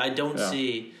like I don't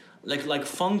see like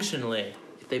functionally,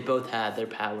 if they both had their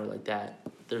power like that,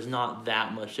 there's not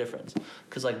that much difference.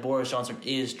 Because like Boris Johnson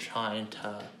is trying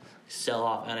to sell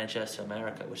off NHS to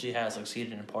America, which he has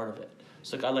succeeded in part of it.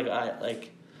 So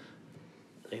like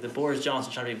the Boris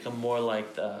Johnson trying to become more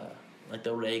like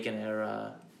the Reagan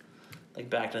era, like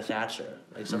back to Thatcher,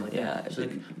 like something like that. So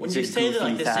like, when you say that,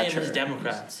 like the same as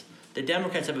Democrats, the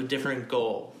Democrats have a different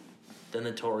goal than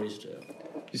the Tories do.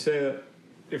 You say that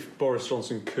if Boris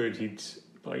Johnson could,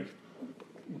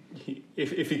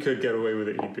 if he could get away with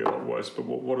it, he'd be a lot worse. But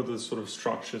what are the sort of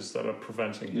structures that are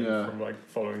preventing him from like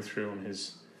following through on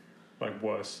his like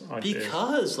worse ideas?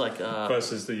 Because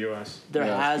versus the US, there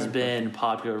has been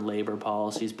popular labor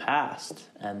policies passed,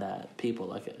 and that people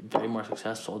like it very more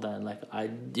successful than like I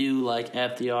do like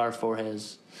FDR for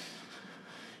his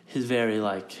very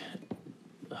like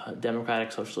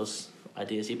democratic socialist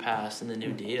ideas he passed in the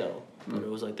New Deal. But it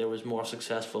was like there was more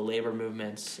successful labor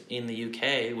movements in the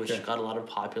UK, which got a lot of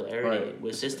popularity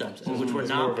with systems, which were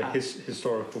not more of a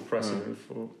historical precedent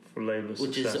for Labour.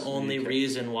 Which is the only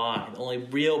reason why, the only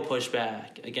real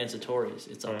pushback against the Tories.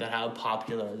 It's like that how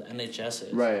popular the NHS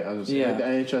is. Right. I was saying, the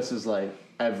NHS is like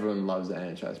everyone loves the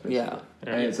NHS basically. Yeah.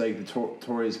 And it's like the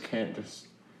Tories can't just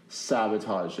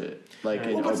sabotage it, like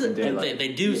in Well, open daylight. they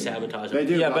do sabotage it. They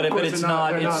do. Yeah, but Of it's course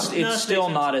not. they're It's still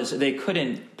not as they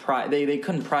couldn't. They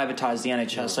couldn't privatize the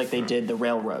NHS like they did the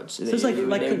railroads. So it's like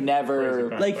they never.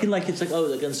 Like it's like, oh,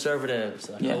 the conservatives,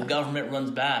 like, Yeah. oh, government runs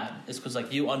bad. It's because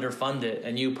like you underfund it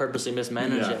and you purposely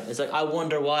mismanage it. It's like, I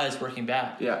wonder why it's working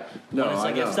bad. Yeah, no, When it's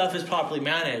like I know. if stuff is properly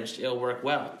managed, it'll work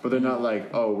well. But they're not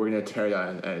like, oh, we're gonna tear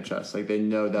down the NHS. Like they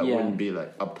know that Yeah. wouldn't be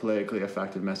like a politically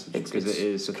effective message because it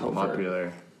is such covert. a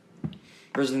popular.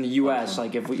 Whereas in the U.S.,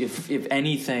 like if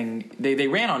anything, they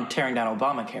ran on tearing down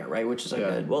Obamacare, right? Which is like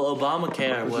a Well,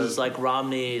 Obamacare was like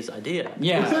Romney's idea.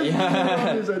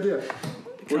 yeah. His idea.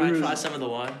 Can I try some of the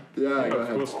wine? Yeah, go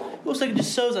ahead. Well, it's like it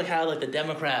just shows like how like the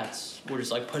Democrats were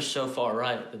just like pushed so far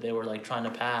right that they were like trying to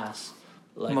pass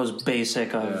like most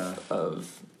basic of Yeah.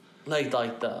 of like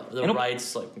the know-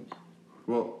 rights like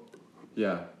Well,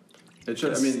 yeah. It should.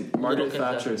 I It's mean, Margaret little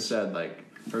Thatcher concessions. said like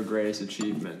her greatest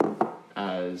achievement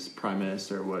as prime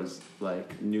minister was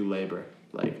like New Labour,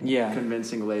 like Yeah.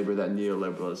 convincing Labour that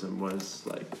neoliberalism was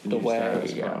like the The new way,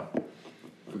 status yeah. quo.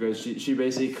 Because she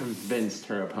basically convinced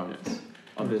her opponents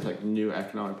of this like new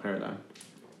economic paradigm,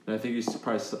 and I think you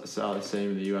probably saw the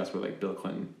same in the U.S. with like Bill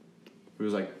Clinton, who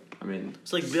was like, I mean,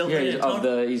 it's like Bill yeah, he's Clinton. of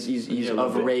the he's Yeah,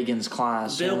 of Bill- Reagan's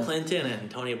class. Bill yeah. Clinton and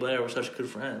Tony Blair were such good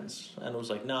friends, and it was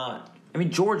like not. I mean,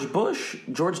 George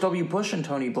W. Bush, and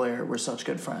Tony Blair were such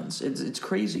good friends. It's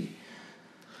crazy.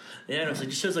 Yeah, and it was like,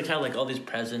 it shows like how like all these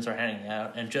presidents are hanging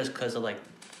out, and just because of like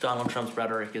Donald Trump's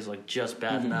rhetoric is like just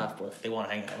bad enough, but they want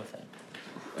to hang out with him.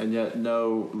 and yet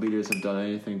no leaders have done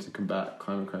anything to combat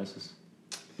climate crisis.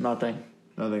 Nothing.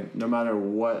 Nothing. No matter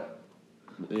what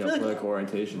feel like- political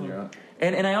orientation you're at.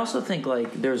 And I also think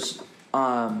like there's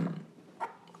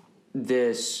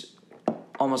this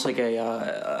almost like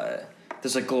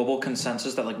there's like global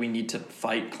consensus that like we need to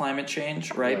fight climate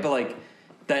change, right? Yeah. But like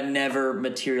that never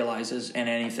materializes in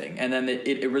anything, and then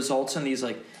it results in these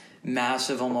like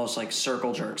massive almost like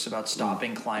circle jerks about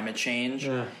stopping climate change,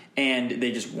 and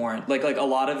they just weren't like a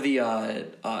lot of the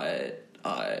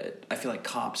I feel like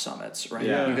COP summits, right?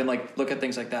 Yeah. You can like look at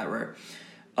things like that where.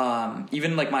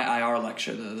 Even like my IR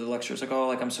lecture, the lecture is like, oh,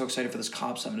 like I'm so excited for this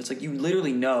COP summit. It's like you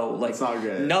literally know, like It's not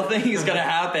good. nothing is gonna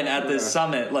happen at this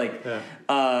summit. Like, A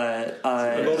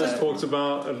lot is talked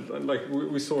about, like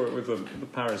we saw it with the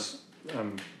Paris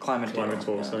climate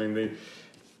talks. Yeah. I mean,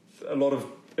 a lot of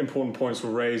important points were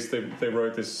raised. They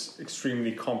wrote this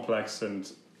extremely complex and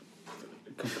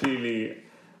completely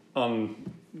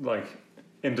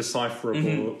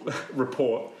indecipherable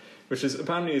report, which is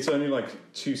apparently it's only like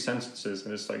 2 sentences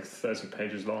and it's like 30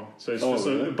 pages long. So it's just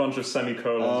really? a bunch of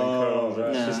semicolons and colons. And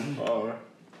it's Yeah.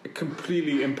 just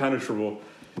completely impenetrable.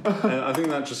 And I think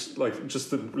that just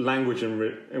the language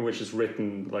in which it's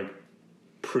written like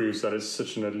proves that it's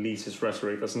such an elitist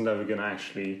rhetoric that's never going to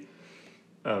actually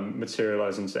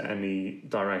materialize into any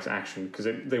direct action, because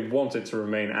they want it to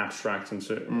remain abstract and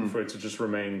for it to just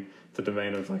remain the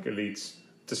domain of like elites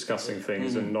discussing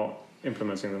things and not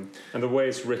implementing them. And the way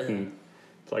it's written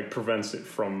like prevents it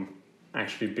from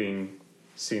actually being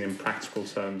seen in practical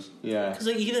terms. Yeah. Because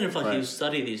like even if like Right. you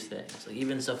study these things, like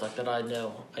even stuff like that, I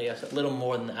know I guess a little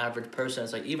more than the average person.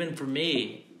 It's like even for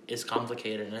me, it's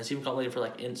complicated, and it's even complicated for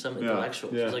like in some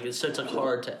intellectuals. Yeah. It's like it's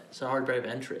a hard barrier of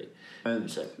entry. And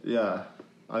It's like- yeah,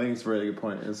 I think it's a really good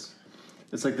point.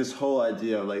 It's like this whole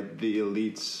idea of like the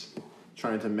elites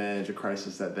trying to manage a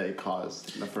crisis that they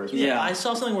caused in the first place. Yeah. I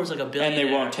saw something where it's like a and billionaire.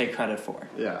 they won't take credit for.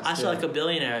 Yeah. I saw like a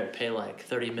billionaire pay like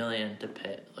 $30 million to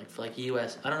pay like for like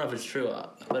US. I don't know if it's true,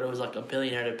 but it was like a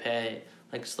billionaire to pay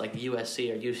like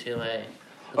USC or UCLA.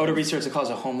 Oh, to research the cause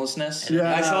of homelessness.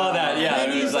 Yeah. I saw that. Yeah,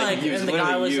 And it he's was like, he was and the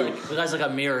guy was literally like, the guy's like a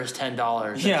mirror's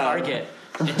 $10 Yeah. at Target.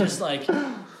 And just like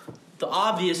the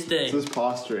obvious thing. It's this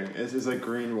posturing. It's like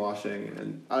greenwashing,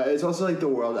 and it's also like the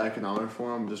World Economic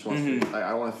Forum just wants to.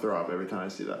 I want to throw up every time I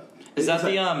see that. Is that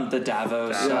It's the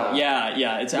Davos? Yeah.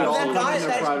 Yeah. It's all absolutely. of them in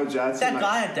their private jets. that and,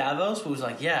 guy at Davos was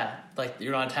like, yeah, like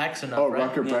you're not taxed enough, Oh, right?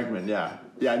 Rucker Bregman, yeah,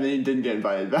 and then he didn't get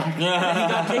invited back. And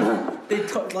he got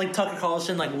kicked. Like Tucker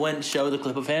Carlson like wouldn't show the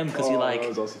clip of him because he that like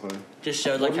was also funny. just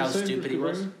showed like how stupid he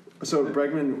was. So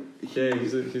Bregman, Yeah,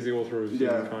 he's the author of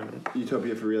Humankind.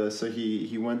 Utopia for Realists. So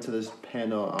he went to this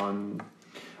panel on,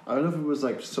 I don't know if it was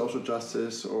like social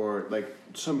justice or like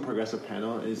some progressive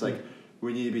panel, and he's like,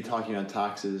 we need to be talking about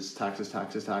taxes,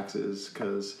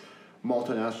 because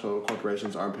multinational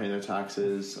corporations aren't paying their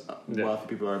taxes, wealthy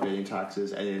people are evading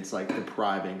taxes, and it's like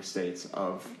depriving states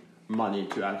of money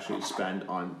to actually spend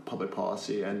on public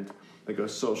policy and like a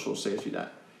social safety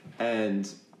net. And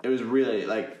it was really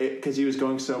like, because he was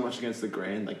going so much against the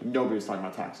grain, like nobody was talking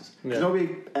about taxes. 'Cause nobody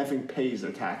effing pays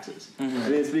their taxes.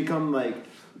 And it's become like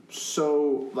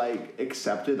so like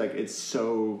accepted, like it's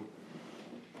so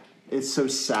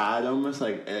sad almost,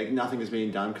 like nothing is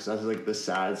being done because that's like the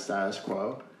sad status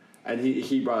quo. And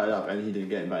he brought it up, and he didn't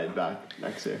get invited back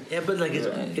next year. Yeah, but like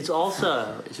it's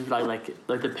also it's like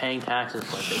the paying taxes.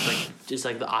 Like it's like just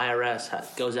like the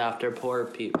IRS goes after poor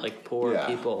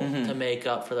people to make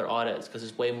up for their audits because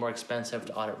it's way more expensive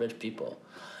to audit rich people.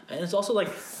 And it's also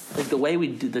like the way we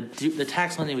do the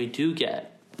tax money we do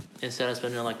get, instead of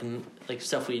spending on like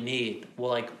stuff we need,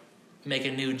 we'll like make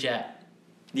a new jet.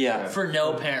 Yeah. For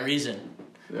no apparent reason.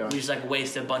 Yeah. We just like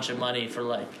waste a bunch of money for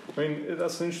like. I mean,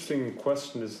 that's an interesting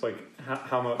question. Is like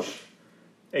how much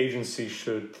agency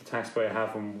should the taxpayer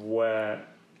have on where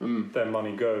their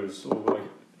money goes, or like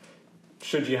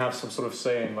should you have some sort of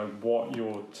say in like what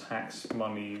your tax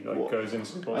money goes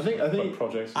into? I think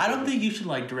projects. I don't think you should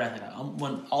like directly.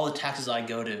 When all the taxes I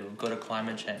go to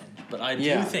climate change, but I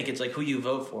do think it's like who you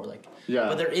vote for. Like,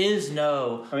 but there is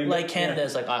no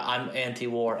Canada's like I'm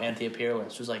anti-war,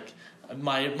 anti-imperialist. It's like.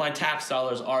 My tax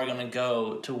dollars are gonna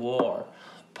go to war,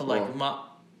 but like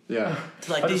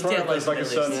these there's like a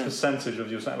certain percentage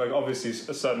of your like obviously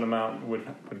a certain amount would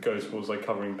go towards like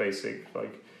covering basic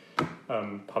like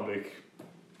public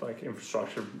like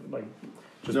infrastructure like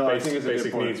just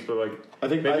basic needs, but like I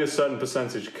think maybe a certain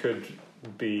percentage could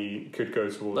go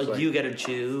towards like you get to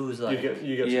choose like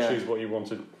you get to choose what you want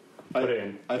to put it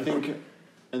in. I think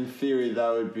in theory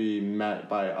that would be met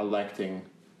by electing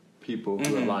people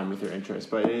who align with your interests,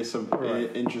 but it is an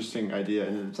interesting idea,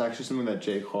 and it's actually something that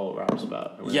J. Cole raps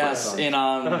about. Yes, in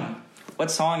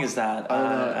what song is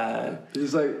that?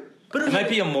 He's like, but it might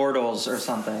be Immortals or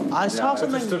something. I saw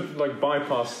something just to like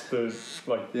bypass the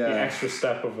extra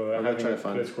step of having a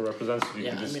political representative.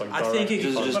 You can just I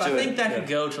think that could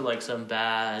go to like some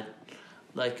bad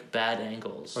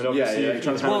angles. I mean, you're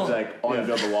trying to build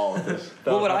a wall with this.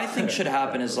 Well, what I think should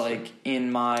happen is like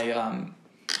in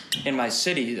my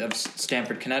city of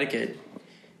Stamford, Connecticut,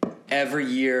 every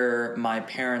year my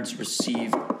parents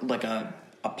receive like a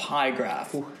pie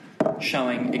graph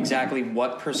showing exactly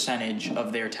what percentage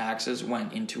of their taxes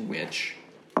went into which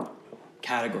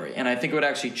category. And I think it would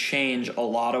actually change a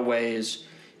lot of ways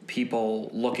people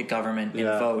look at government and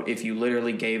vote if you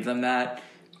literally gave them that,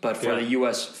 but for the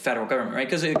U.S. federal government, right?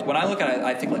 Because when I look at it,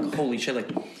 I think like, holy shit, like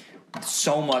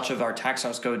so much of our tax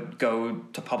dollars go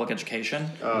to public education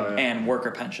and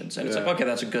worker pensions, and it's like, okay,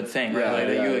 that's a good thing,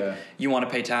 right? You want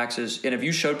to pay taxes, and if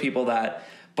you showed people that,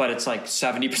 but it's like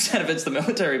 70% of it's the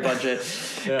military budget,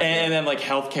 and then like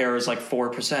healthcare is like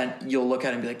 4%, you'll look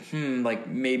at it and be like, like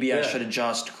maybe I should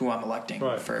adjust who I'm electing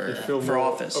for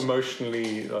office.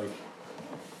 Emotionally, like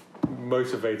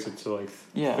motivated to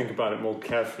think about it more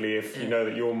carefully if you know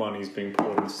that your money is being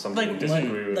poured into something you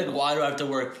disagree with. Like, why do I have to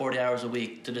work 40 hours a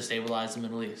week to destabilize the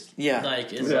Middle East? Yeah.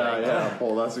 Like, it's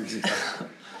Well, that's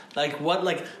like what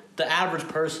like the average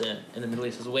person in the Middle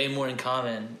East has way more in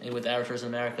common with the average person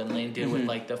in America than they do with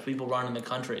like the people running the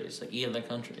countries, like either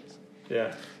countries.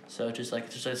 Yeah. So it's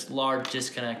just this large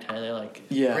disconnect how they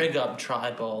rig up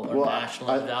tribal or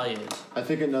national values. I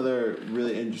think another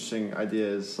really interesting idea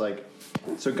is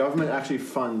so government actually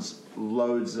funds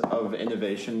loads of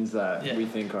innovations that we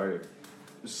think are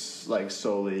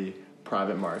solely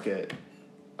private market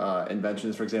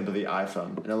inventions. For example, the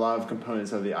iPhone, and a lot of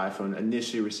components of the iPhone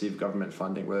initially received government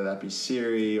funding, whether that be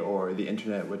Siri or the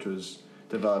internet, which was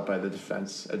developed by the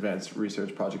Defense Advanced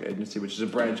Research Project Agency, which is a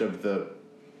branch of the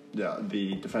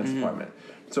Defense Department.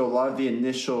 So a lot of the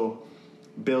initial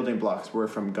building blocks were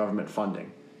from government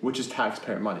funding, which is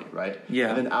taxpayer money, right? Yeah.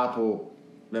 And then Apple,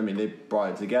 they brought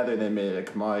it together, they made it a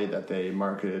commodity that they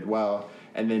marketed well,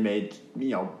 and they made,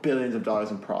 billions of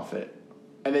dollars in profit,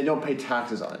 and they don't pay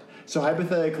taxes on it. So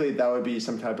hypothetically, that would be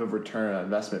some type of return on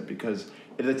investment, because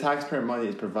if the taxpayer money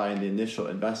is providing the initial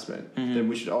investment, then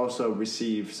we should also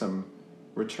receive some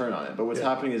return on it. But what's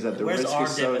happening is that the risk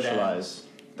is socialized.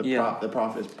 The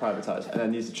profit is privatized, and that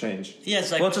needs to change. Yeah,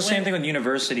 it's it's the same thing with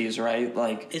universities, right?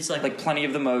 It's like plenty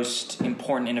of the most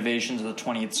important innovations of the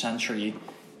 20th century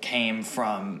came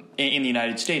from in the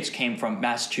United States came from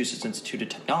Massachusetts Institute of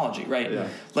Technology, right? Yeah.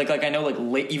 Like I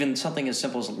know even something as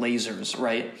simple as lasers,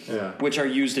 right? Yeah. Which are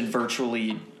used in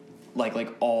virtually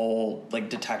all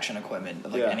detection equipment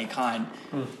of any kind.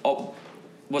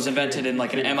 Was invented in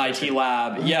an MIT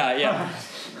lab. Yeah.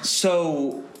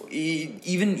 So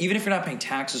even if you're not paying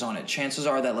taxes on it, chances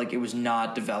are that it was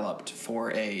not developed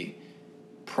for a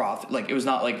profit. It was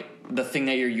not the thing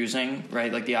that you're using,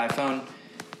 right? Like the iPhone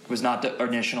was not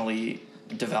initially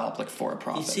developed like for a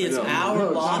profit. You see, it's No, our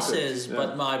exactly. losses, Yeah.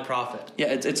 but my profit. Yeah,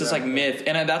 it's this like myth,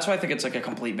 and that's why I think it's like a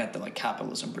complete myth that like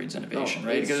capitalism breeds innovation,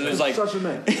 right? Because it's like such a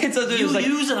myth. You like,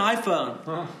 use an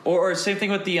iPhone. or same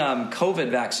thing with the COVID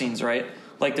vaccines, right?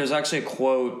 Like there's actually a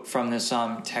quote from this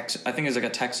I think it's like a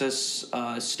Texas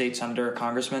state senator or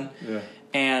congressman,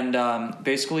 and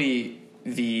basically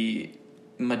the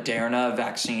Moderna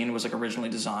vaccine was like originally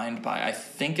designed by, I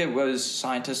think it was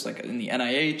scientists like in the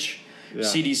NIH,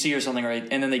 CDC or something, right?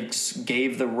 And then they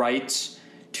gave the rights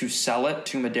to sell it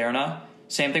to Moderna.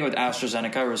 Same thing with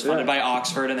AstraZeneca. It was funded by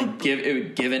Oxford, and then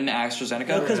given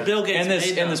AstraZeneca. Because Bill Gates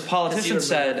and this politician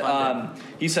said,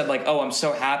 he said like, "Oh, I'm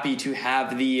so happy to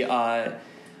have the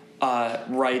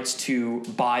rights to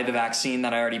buy the vaccine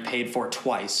that I already paid for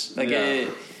twice." Like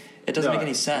it doesn't make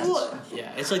any sense. Well,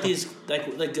 yeah, it's like these like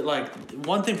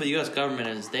one thing for the U.S. government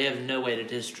is they have no way to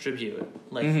distribute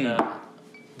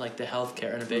the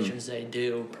healthcare innovations they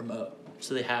do promote,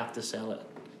 so they have to sell it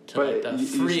to the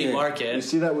free market. You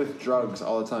see that with drugs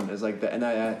all the time. It's like the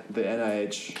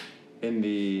NIH in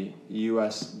the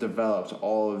U.S. developed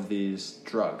all of these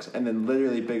drugs, and then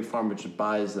literally Big Pharma just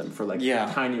buys them for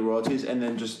tiny royalties, and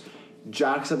then just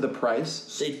jacks up the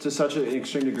price to such an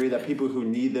extreme degree that people who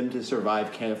need them to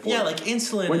survive can't afford. Yeah, like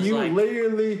insulin. When is you like,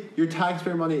 literally your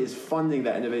taxpayer money is funding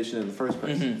that innovation in the first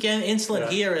place. Again, insulin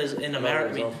here is in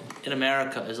America. I mean, in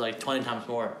America is like 20 times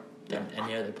more than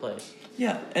any other place.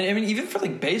 Yeah, and I mean even for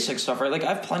like basic stuff, right? Like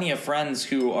I have plenty of friends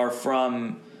who are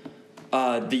from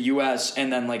the U.S.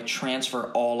 and then like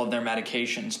transfer all of their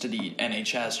medications to the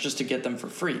NHS just to get them for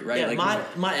free, right? Yeah,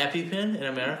 like my EpiPen in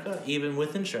America, even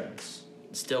with insurance,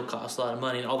 still costs a lot of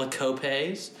money, and all the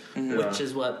co-pays, which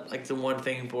is what like the one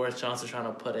thing Boris Johnson's trying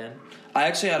to put in. I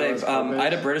actually had I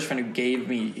had a British friend who gave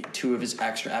me 2 of his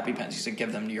extra EpiPens. He said,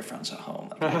 "Give them to your friends at home."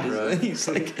 Like, he's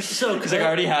like, I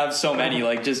already have so many.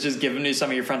 Like, just give them to some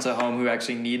of your friends at home who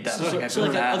actually need them. So to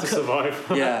survive.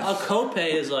 A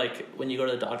copay is like when you go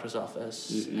to the doctor's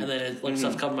office, and then it's like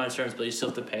stuff covered by insurance, but you still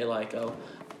have to pay like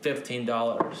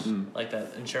 $15, like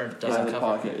that insurance doesn't cover.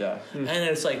 Pocket, and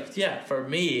it's like for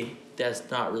me that's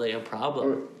not really a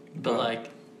problem, but like.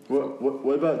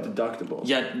 What about deductibles?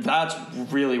 Yeah, that's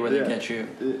really where they get you.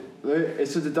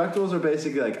 So deductibles are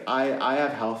basically like I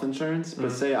have health insurance,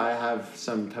 but say I have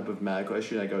some type of medical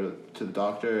issue and I go to the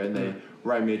doctor and they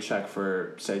write me a check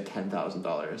for say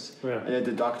 $10,000. And a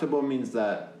deductible means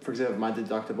that, for example, if my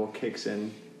deductible kicks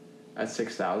in at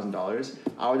 $6,000,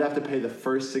 I would have to pay the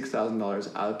first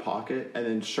 $6,000 out of pocket, and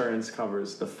insurance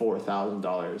covers the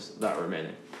 $4,000 that are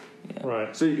remaining. Yeah.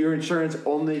 Right. So your insurance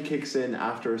only kicks in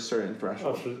after a certain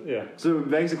threshold. So it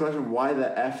begs the question: why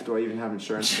the F do I even have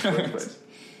insurance in the first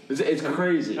place? It's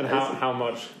crazy. And how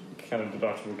much can a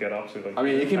deductible get up to? Like, I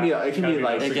mean, it can be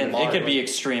like it could be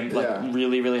extreme, like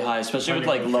really really high, especially with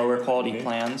like lower quality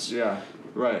plans. Yeah.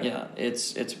 Right. Yeah,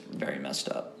 it's very messed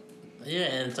up. Yeah,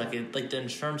 and it's like the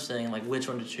insurance thing, like which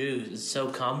one to choose. It's so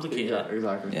complicated. Yeah,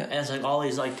 exactly. Yeah. And it's like all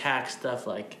these like tax stuff,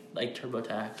 like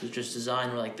TurboTax is just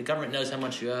designed where like the government knows how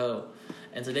much you owe,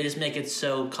 and so they just make it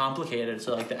so complicated.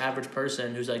 So like the average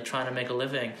person who's like trying to make a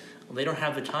living, well, they don't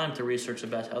have the time to research the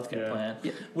best healthcare plan,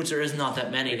 which there is not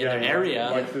that many in their area.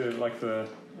 Like the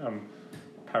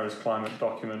Paris climate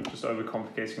document, just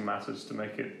overcomplicating matters to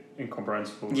make it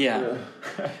incomprehensible. Yeah.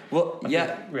 Well, I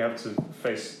think we have to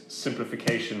face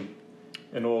simplification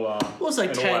in all our it's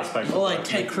like aspects. Well, like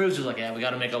Ted Cruz was like, we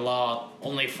got to make a law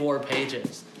only 4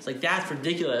 pages. It's like that's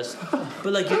ridiculous.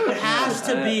 But like there has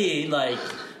to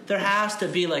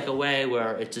be like a way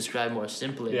where it's described more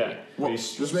simply. Yeah. Well,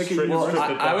 just make it. Well,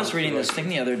 I was reading this thing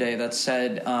the other day that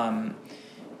said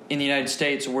in the United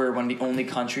States we're one of the only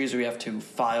countries where you have to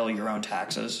file your own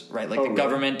taxes, right? Like the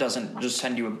government doesn't just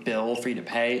send you a bill for you to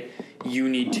pay. You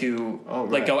need to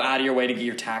go out of your way to get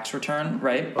your tax return,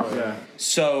 right?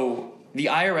 So the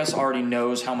IRS already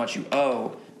knows how much you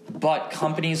owe, but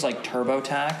companies like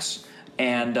TurboTax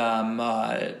and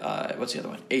what's the other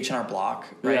one? H&R Block,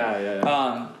 right?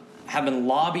 Have been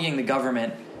lobbying the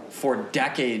government for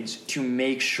decades to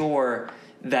make sure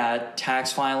that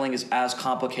tax filing is as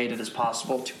complicated as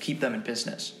possible to keep them in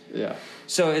business. Yeah.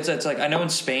 So it's like I know in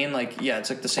Spain, it's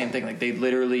like the same thing. Like they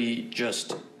literally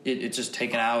just it's just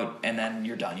taken out and then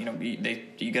you're done. You know,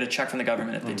 you get a check from the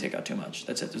government if they take out too much.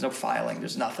 That's it. There's no filing.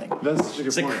 There's nothing. That's such a good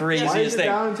it's the point. craziest thing.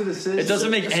 Down to the citizen? It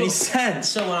doesn't make any sense.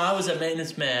 So when I was a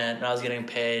maintenance man and I was getting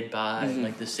paid by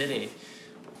like the city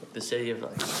of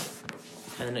like,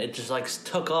 and it just like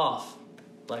took off.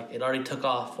 Like it already took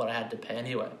off what I had to pay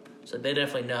anyway. So they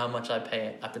definitely know how much I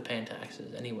pay after paying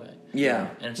taxes anyway. Yeah.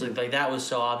 And it's like that was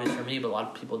so obvious for me, but a lot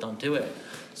of people don't do it.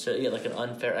 So you get like an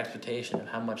unfair expectation of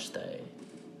how much they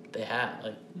have,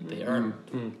 like they earn.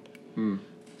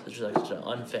 such an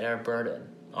unfair burden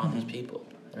on these people.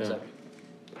 And it's like,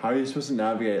 how are you supposed to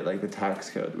navigate like the tax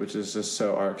code, which is just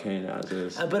so arcane as it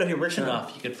is? but if you're rich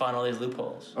enough, you could find all these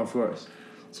loopholes. Of course.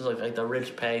 So like the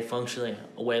rich pay functionally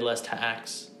way less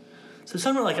tax. So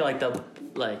something like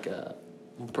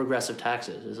progressive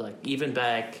taxes is like even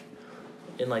back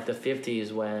in like the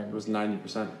 50s when It was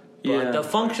 90%. but the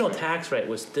functional tax rate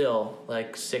was still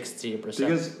like 60%.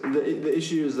 Because the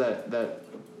issue is that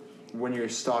when your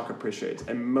stock appreciates,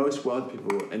 and most wealthy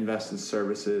people invest in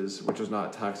services, which is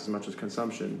not taxed as much as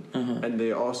consumption, and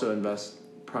they also invest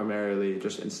primarily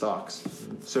just in stocks.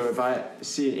 So if I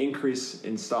see an increase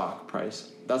in stock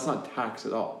price, that's not tax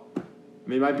at all. I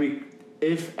mean, it might be,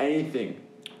 if anything,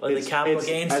 like the capital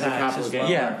gains as tax a capital as gain,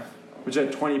 well. which is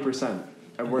at 20%,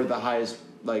 and where the highest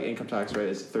like income tax rate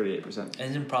is 38%.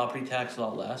 And isn't property tax a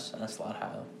lot less? And that's a lot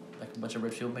how like a bunch of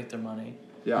rich people make their money.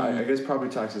 Yeah, I guess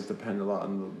property taxes depend a lot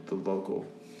on the local.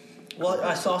 Well,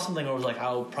 I saw something where it was like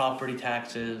how property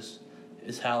taxes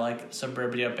is how like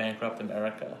suburbia bankrupt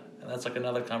America, and that's like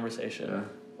another conversation. Yeah.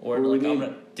 Or Well, like I'm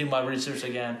gonna do my research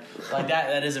again. Like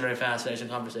that is a very fascinating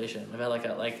conversation about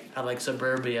how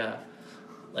suburbia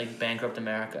like bankrupt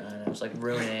America, and it was like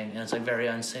ruining, and it's like very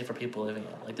unsafe for people living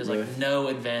in. Like there's like no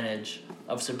advantage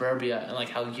of suburbia, and like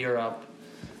how Europe,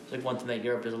 like one thing that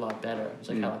Europe is a lot better. It's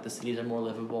like how like the cities are more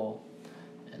livable,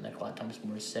 and like a lot of times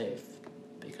more safe,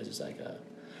 because it's like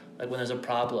when there's a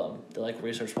problem, they like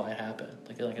research why it happened.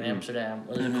 Like in Amsterdam,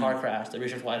 when there's a car crash, they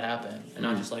research why it happened, and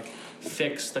not just like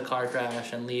fix the car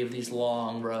crash and leave these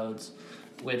long roads,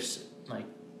 which like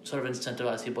sort of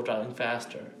incentivize people driving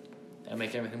faster and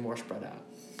make everything more spread out.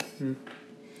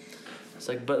 It's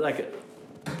like, but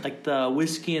like the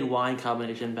whiskey and wine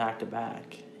combination back to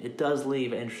back, it does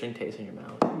leave an interesting taste in your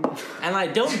mouth. And I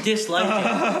don't dislike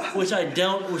it,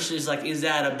 which is like, is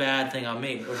that a bad thing on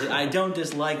me? I don't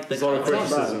dislike the. It's not a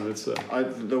criticism.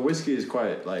 criticism. The whiskey is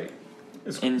quite like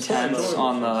It's intense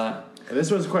on the. And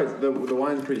this one's quite the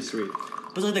wine's pretty sweet.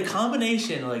 But like the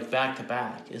combination, like back to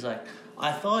back, is like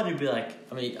I thought it'd be like.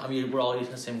 I mean, we're all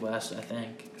using the same glass, I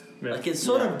think. Yeah. Like it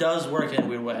sort of does work in a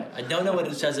weird way. I don't know what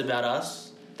it says about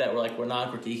us that we're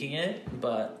not critiquing it,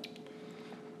 but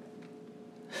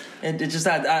It just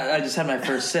had, I just had my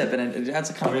first sip, and it has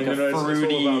a kind of like a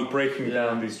fruity. It's all about breaking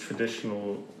down these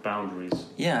traditional boundaries.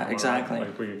 Yeah, exactly.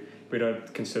 Like we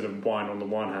don't consider wine on the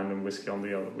one hand and whiskey on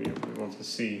the other. We want to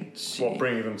see what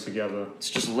bringing them together. It's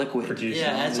just liquid. Produces.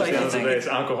 Yeah, it's At like the end of the day, it's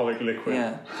alcoholic liquid.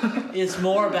 Yeah. it's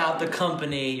more about the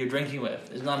company you're drinking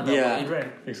with. It's not about what you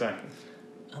drink. Exactly.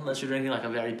 Unless you're drinking like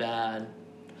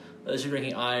unless you're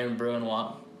drinking Iron Brew and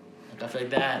wine. Like I feel like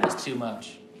that is too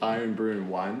much. Iron brew and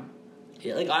wine.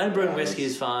 Yeah, like Iron Brew and whiskey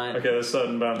is fine. Okay, there's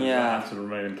certain boundaries that have to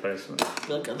remain in place.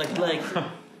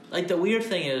 Like the weird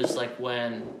thing is like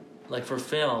when like for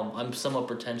film I'm somewhat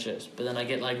pretentious, but then I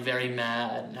get like very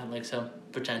mad and have like some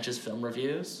pretentious film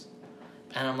reviews,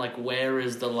 and I'm like, where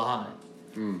is the line?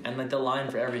 And like the line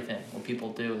for everything what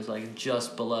people do is like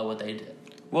just below what they did.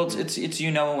 Well, it's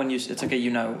when you it's like a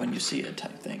when you see it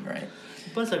type thing, right?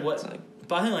 But it's like what?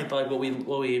 But I think like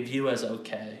what we view as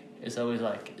okay is always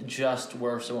like just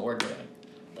worse than what we're doing.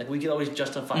 Like we can always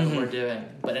justify what we're doing,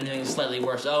 but anything slightly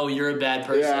worse, oh, you're a bad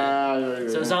person. Yeah.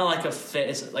 So it's not like a fit.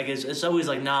 It's like it's always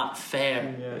like not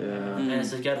fair. Yeah. And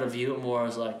it's like you gotta view it more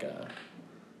as like a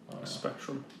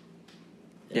spectrum.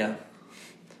 Yeah.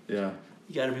 Yeah.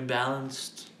 You gotta be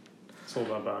balanced. It's all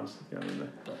about balance at the end of the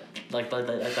day. But like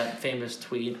that famous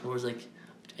tweet where it was like,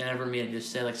 in every meeting,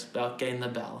 just say like it's about getting the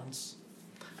balance,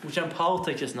 which in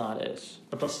politics is not is.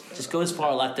 Just go as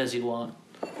far left as you want.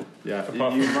 Yeah.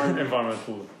 Apart from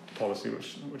environmental policy,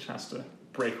 which has to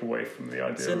break away from the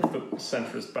idea of the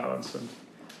centrist balance and.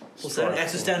 Well, it's an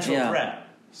existential threat.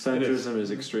 Centrism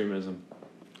is extremism.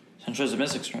 Centrism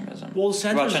is extremism. Well,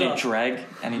 centrism.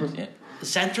 Centrism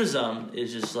Centrism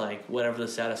is just like whatever the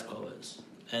status quo is,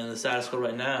 and the status quo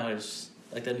right now is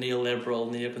like the neoliberal,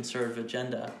 neoconservative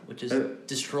agenda, which is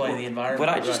destroying the environment. What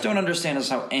I just don't understand is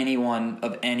how anyone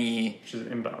of any... Which is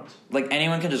an imbalance. Like,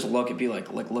 anyone can just look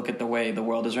look at the way the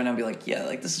world is right now and be like, yeah,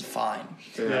 like, this is fine.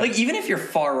 Yeah. Like, even if you're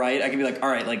far right, I can be like, all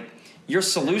right, like, your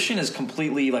solution is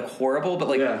completely, like, horrible, but,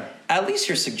 like, at least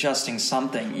you're suggesting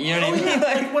something. You know what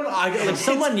I mean? Like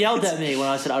someone yelled at me when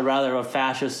I said I'd rather have a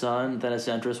fascist son than a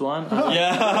centrist one.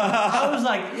 I was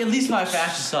like, at least my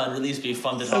fascist son would at least be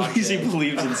fun to talk to. At least he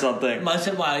believes in something. My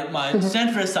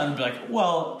centrist son would be like,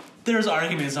 well, there's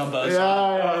arguments on both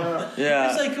sides.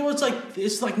 Yeah.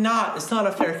 It's not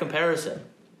a fair comparison.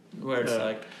 Where it's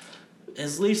like,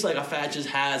 at least like a fascist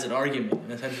has an argument,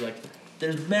 and essentially like,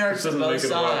 there's merits to both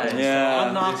sides. Yeah. So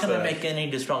I'm not going to make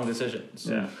any strong decisions.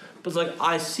 Yeah. But it's like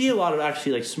I see a lot of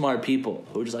actually like smart people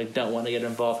who just like don't want to get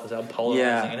involved because how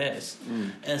polarizing it is,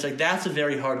 and it's like that's a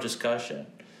very hard discussion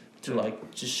to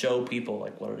like just show people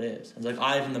like what it is. It's like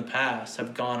I've in the past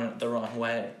have gone the wrong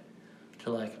way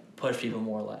to like push people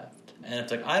more left, and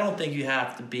it's like I don't think you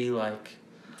have to be like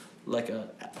an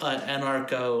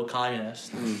anarcho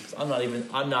communist.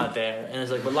 I'm not there, and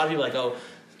it's like but a lot of people are like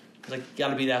it's like you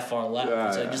gotta be that far left.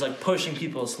 It's like just like pushing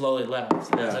people slowly left.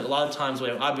 And it's like a lot of times the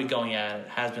way I've been going at it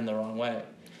has been the wrong way.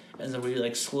 And so we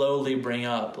like slowly bring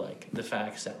up like the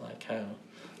facts that like how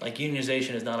like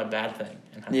unionization is not a bad thing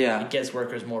and how it gets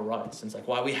workers more rights. And it's like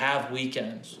why we have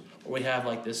weekends or we have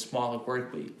like this smaller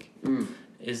work week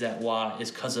is that why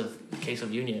is because of the case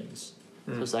of unions.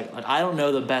 So it's like I don't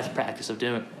know the best practice of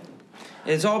doing it.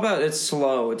 It's all about it's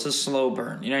slow. It's a slow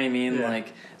burn. You know what I mean? Yeah.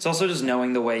 Like it's also just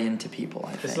knowing the way into people.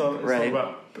 I think. It's not right?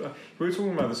 about. We were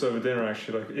talking about this over dinner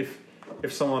actually. Like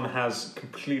if someone has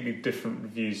completely different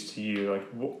views to you,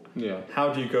 like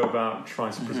how do you go about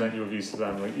trying to present your views to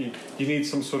them? Like you need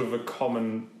some sort of a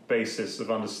common basis of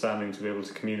understanding to be able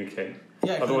to communicate.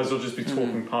 Yeah. Otherwise, they'll just be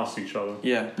talking past each other.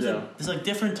 Yeah. There's like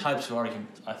different types of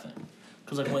arguments. I think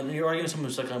because like when you're arguing with someone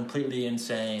who's like completely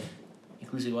insane.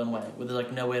 Inclusive one way, where there's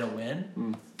like no way to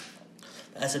win.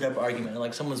 That's a type of argument.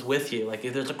 Like someone's with you, like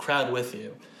if there's a crowd with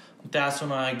you, that's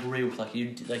when I agree with like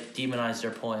you like demonize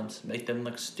their points, make them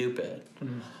look stupid.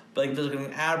 But like there's like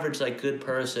an average like good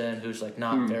person who's like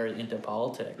not very into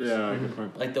politics. Yeah, good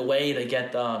point. Like the way to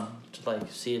get them to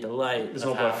like see the light. It's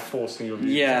not by forcing your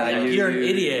views. Yeah, you're an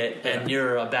idiot and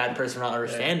you're a bad person for not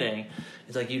understanding. Yeah.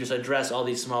 It's like you just address all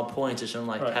these small points and show them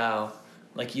like how.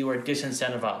 Like you are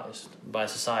disincentivized by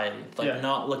society. Like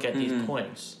not look at these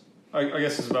points. I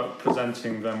guess it's about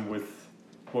presenting them with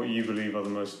what you believe are the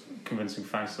most convincing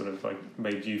facts that have like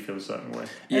made you feel a certain way.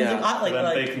 Yeah, and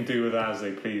then they can do with that as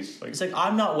they please. Like, it's like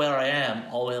I'm not where I am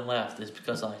all the way left. It's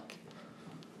because like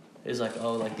it's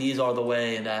like these are the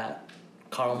way that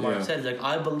Karl Marx said. It's like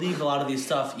I believe a lot of these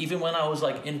stuff even when I was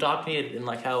like indoctrinated in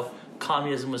like how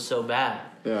communism was so bad.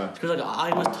 Yeah, because like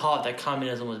I was taught that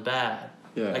communism was bad.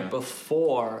 Yeah. Like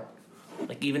before,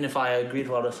 like even if I agreed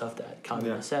with a lot of stuff that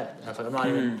communists said, and I was like, I'm not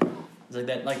even. It's like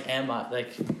that. Like, am I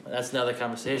like? That's another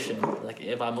conversation. Like,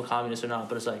 if I'm a communist or not.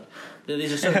 But it's like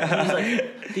these are so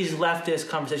these leftist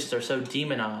conversations are so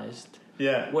demonized.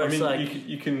 Yeah, where I mean, like,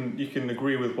 you can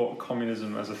agree with what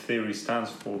communism as a theory stands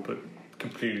for, but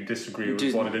completely disagree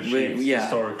with what it achieves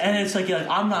historically. And it's like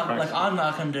I'm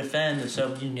not going to defend the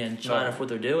Soviet Union, China for what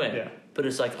they're doing. Yeah. But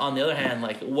it's like on the other hand,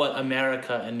 like what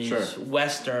America and these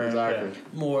Western,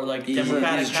 more like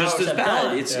democratic it's just powers as have bad.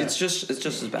 done. It's just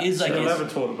as bad. It's like I've never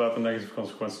taught about the negative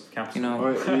consequences of capitalism. You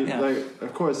know, I mean, like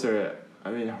of course there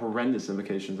are, horrendous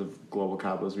implications of global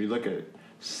capitalism. You look at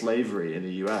slavery in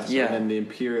the U.S. and then the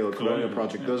imperial colonial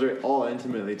project; those are all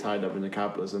intimately tied up into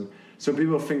capitalism. So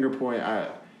people finger point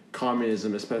at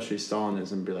communism, especially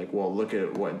Stalinism, and be like, "Well, look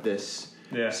at what this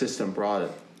system brought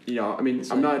it." You know, I mean,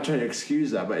 I'm not trying to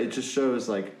excuse that, but it just shows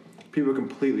like people are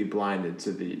completely blinded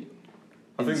to the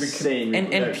insane.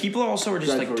 And people also are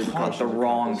just like taught the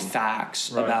wrong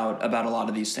facts about a lot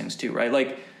of these things too, right?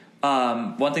 Like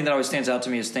one thing that always stands out to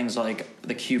me is things like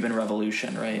the Cuban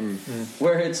Revolution, right?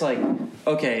 Where it's like,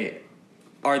 okay,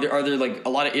 are there like a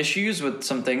lot of issues with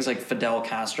some things like Fidel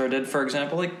Castro did, for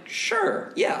example? Like,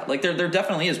 sure, yeah, like there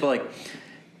definitely is, but like.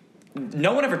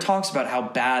 No one ever talks about how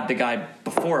bad the guy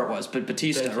before it was, but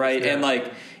Batista, right? Yeah.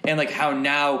 And like how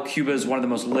now Cuba is one of the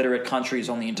most literate countries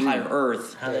on the entire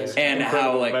earth, and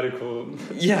how like medical,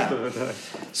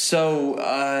 So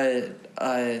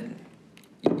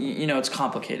you know, it's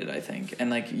complicated, I think, and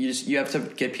like you have to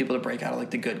get people to break out of like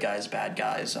the good guys, bad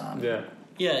guys.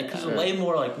 Yeah, because it's way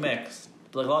more like mixed.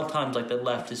 Like a lot of times, like the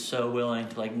left is so willing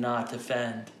to like not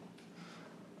defend.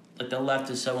 Like the left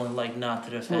is so willing like not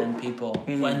to defend people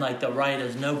when like the right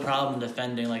has no problem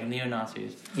defending like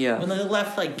neo-Nazis. Yeah. When the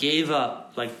left like gave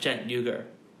up like Cenk Uygur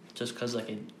just because like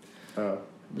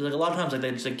like a lot of times like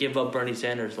they just like give up Bernie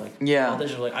Sanders like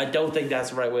politicians like I don't think that's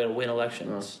the right way to win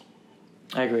elections.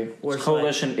 I agree. It's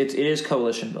coalition. It is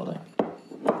coalition building.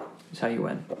 It's how you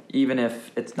win, even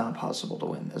if it's not possible to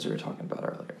win, as we were talking about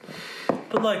earlier.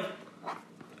 But like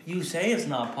you say, it's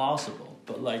not possible.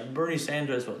 But like Bernie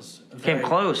Sanders was came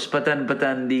close, but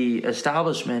then the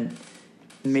establishment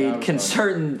made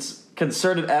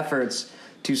concerted efforts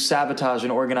to sabotage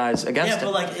and organize against him. Yeah,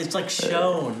 but like it's like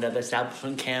shown that the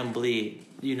establishment can bleed,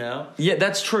 you know? Yeah,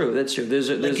 that's true. There's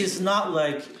like it's not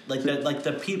like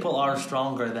the people are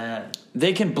stronger than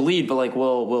they can bleed, but like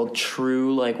will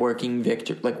true like working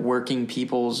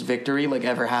people's victory like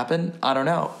ever happen? I don't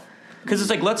know. Because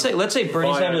it's like let's say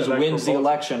Bernie Sanders wins the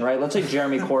election, right? Let's say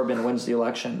Jeremy Corbyn wins the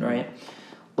election, right?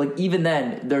 like even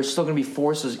then, there's still going to be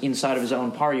forces inside of his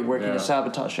own party working to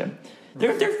sabotage him.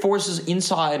 There are forces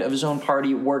inside of his own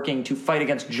party working to fight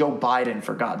against Joe Biden,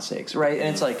 for God's sakes, right? And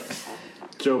it's like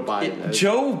Joe Biden.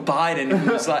 Joe Biden,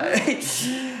 who's like,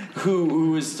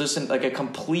 who is just like a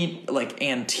complete like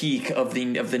antique of the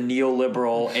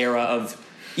neoliberal era of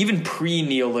even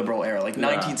pre-neoliberal era, like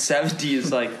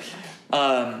 1970s, like.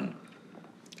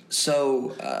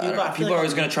 So people are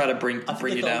always going to try to bring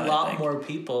you down. A lot more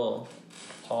people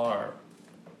are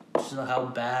just how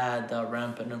bad the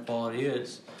rampant inequality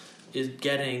is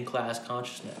getting class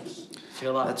consciousness.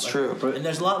 That's true. And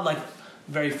there's a lot like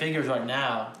very figures right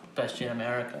now, especially in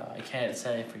America. I can't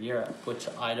say for Europe, which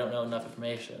I don't know enough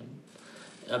information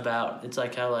about. It's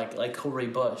like how like Cory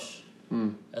Bush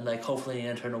and like hopefully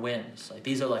Anna wins. Like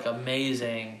these are like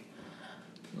amazing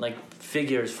like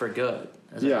figures for good.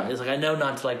 It's like I know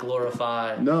not to like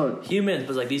glorify humans,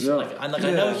 but like these I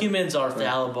know humans are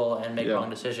fallible and make wrong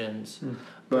decisions.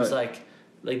 But it's like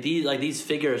these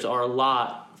figures are a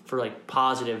lot for like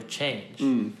positive change.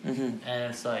 And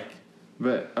it's like,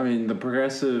 but I mean the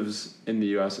progressives in the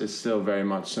US is still very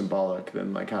much symbolic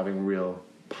than like having real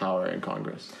power in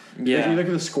Congress. If you look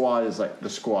at the squad is like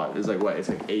what, it's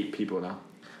like 8 people now.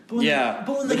 But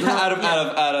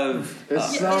out of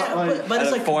it's not like but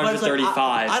it's like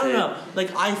 435. I don't know.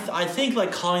 Like I think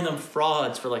like calling them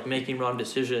frauds for like making wrong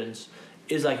decisions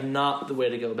is like not the way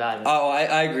to go about it. Oh,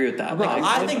 I agree with that. Like,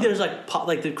 I think there's like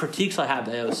the critiques I have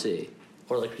of AOC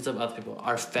or like critiques of other people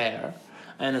are fair,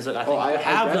 and it's like I think I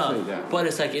have them, but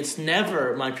it's like it's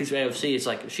never my critique of AOC. It's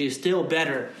like she's still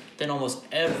better than almost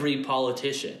every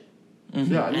politician.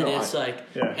 Yeah, and it's like,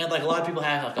 and like a lot of people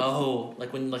have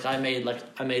like when like I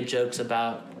made jokes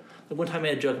about like one time I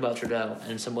made a joke about Trudeau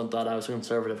and someone thought I was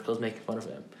conservative because I was making fun of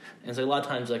him, and it's like a lot of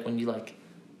times like when you like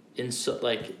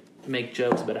make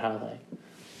jokes about how like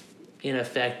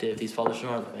ineffective these politicians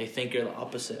are, like, they think you're the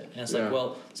opposite, and it's like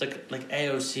well it's like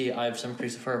AOC I have some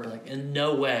critique of her, but like in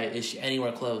no way is she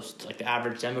anywhere close to like the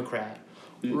average Democrat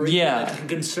or like,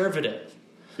 conservative.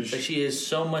 Like she is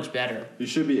so much better. You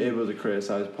should be able to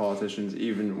criticize politicians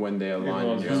even when they align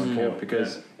in your own camp,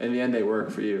 because in the end they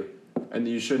work for you, and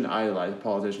you shouldn't idolize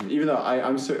politicians. Even though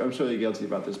I'm certainly guilty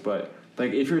about this, but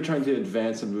like if you're trying to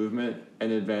advance a movement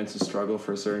and advance a struggle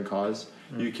for a certain cause,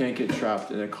 you can't get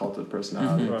trapped in a cult of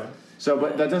personality. Right. So,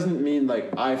 but that doesn't mean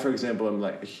like I, for example, am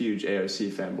like a huge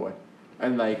AOC fanboy.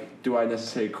 And, like, do I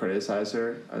necessarily criticize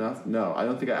her enough? No, I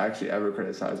don't think I actually ever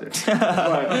criticize her.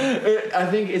 But I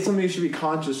think it's something you should be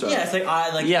conscious of. Yeah, it's like I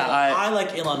like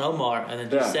Ilhan Omar, and then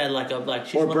just said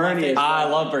she's or one Bernie. of my I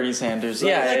love Bernie Sanders.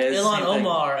 Yeah, like Ilhan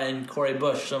Omar and Cory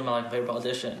Bush, some of my favorite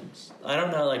politicians. I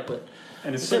don't know, like, but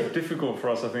and it's so difficult for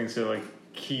us, I think, to like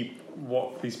keep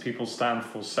what these people stand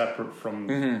for separate from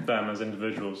them as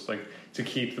individuals, like to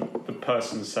keep the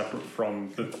person separate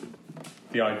from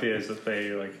the ideas that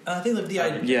they like. I think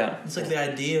it's like the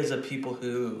ideas of people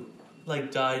who like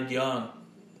died young.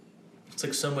 It's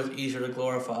like so much easier to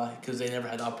glorify because they never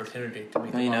had the opportunity to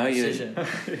make a decision.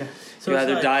 So you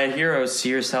either like, die a hero, see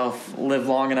yourself live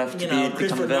long enough to become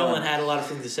Christopher a villain. Nolan had a lot of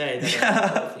things to say.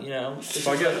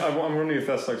 So I guess I'm wondering if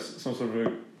that's like some sort of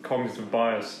a cognitive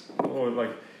bias, or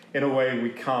like in a way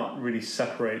we can't really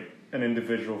separate an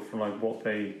individual from like what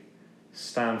they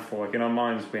stand for. Like in our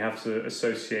minds, we have to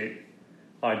associate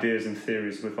ideas and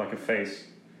theories with like a face,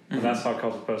 and that's how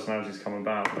cult of personalities come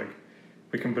about. Like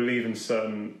we can believe in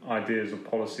certain ideas or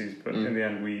policies, but in the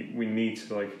end we need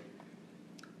to like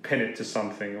pin it to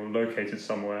something or locate it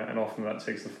somewhere, and often that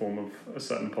takes the form of a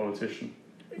certain politician.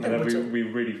 And then we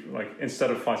really like, instead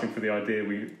of fighting for the idea,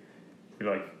 we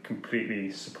like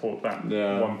completely support that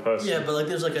one person. Yeah, but like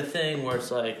there's like a thing where it's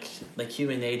like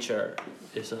human nature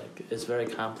is like it's very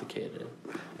complicated,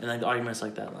 and like arguments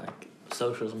like that, like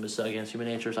socialism is against human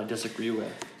nature, I disagree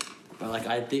with. But like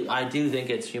I do think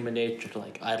it's human nature to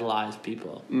like idolize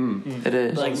people. It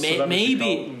is. Like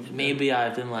maybe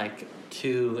I've been like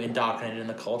too indoctrinated in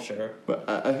the culture. But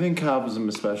I think capitalism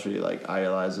especially like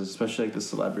idolizes, especially like the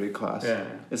celebrity class. Yeah.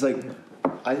 It's like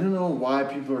I don't know why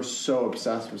people are so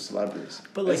obsessed with celebrities.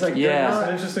 But like, it's like it's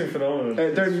an interesting phenomenon.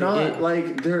 They're not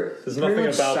like they're pretty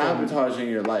much sabotaging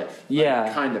your life. Yeah,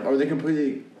 like, kind of, or they're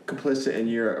completely complicit in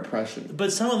your oppression.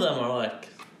 But some of them are like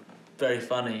very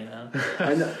funny, you know.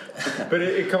 I know. Okay. But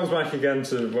it comes back again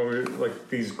to when we like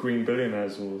these green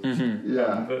billionaires, or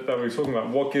that we were talking about.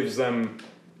 What gives them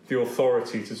the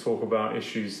authority to talk about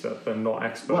issues that they're not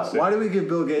experts in? Why do we give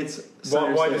Bill Gates?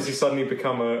 Why does he suddenly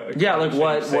become a like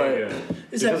what?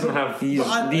 He doesn't have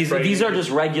these are just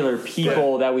regular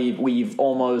people that we've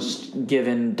almost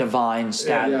given divine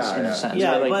status in a sense.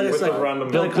 Yeah, right? but it's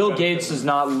like Bill Gates does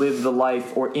not live the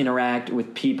life or interact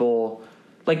with people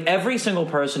like every single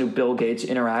person who Bill Gates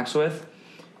interacts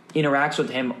with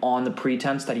him on the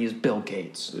pretense that he's Bill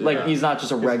Gates. Yeah. Like he's not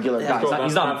just a regular guy.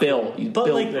 He's not Bill. He's But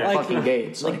Bill like fucking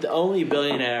Gates. Like the only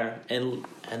billionaire and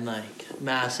like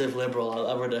massive liberal I'll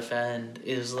ever defend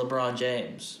is LeBron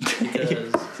James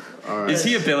because All right. Is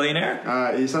he a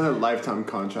billionaire? He's on a lifetime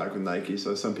contract with Nike,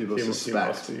 so some people He suspect.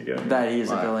 must be getting- That he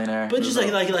is a Right. billionaire. but just like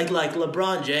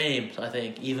LeBron James, I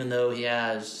think even though he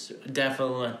has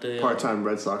definitely like the Part-time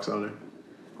Red Sox owner.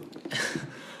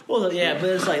 well yeah, but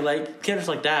it's like characters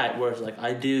like that where it's like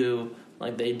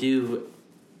they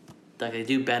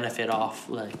do benefit off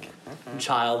like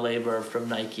child labor from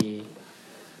Nike.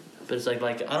 But it's like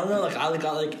I don't know,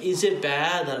 like is it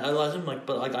bad that I love him? Like,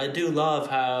 but like I do love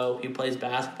how he plays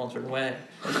basketball in a certain way,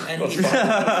 and he,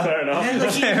 Fair enough. and,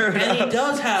 like, and he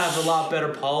does have a lot better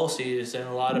policies than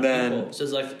a lot of people. So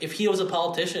it's like if he was a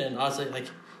politician, I was like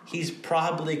he's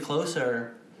probably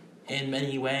closer in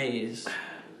many ways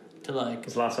to like.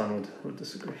 Zlatan would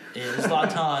disagree. Yeah,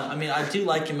 Zlatan. I mean, I do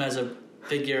like him as a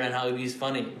figure and how he's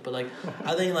funny, but like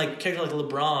I think like characters like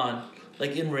LeBron,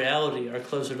 like in reality, are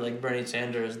closer to like Bernie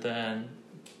Sanders than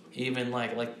even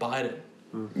like Biden.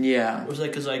 Yeah. It was like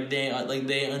because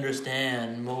they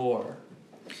understand more.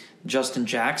 Justin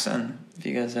Jackson. If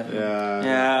you guys have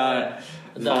Yeah.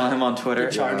 follow him on Twitter.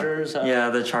 The Chargers.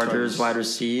 The Chargers wide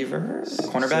receiver,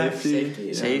 cornerback,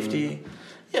 safety.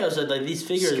 Yeah, so like these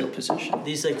figures, Skill position.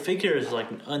 these like figures like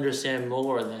understand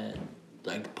more than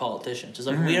like politicians. It's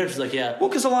like weird. It's like Well,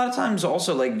 because a lot of times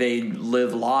also like they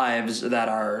live lives that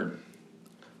are,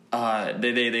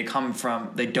 they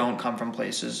don't come from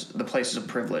places of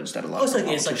privilege that a lot. it's of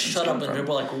like it's like politicians shut come up and from.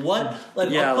 dribble. Like what? Like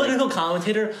Yeah, a political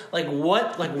commentator. Like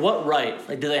what right?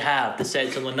 Like do they have to say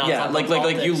someone not? Yeah, talk like about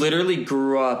politics? you literally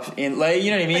grew up in like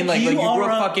you know what I mean. Like, Like you you grew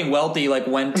are up a- fucking wealthy. Like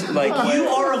went like you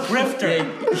are a grifter.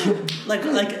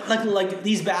 like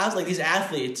these these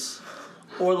athletes,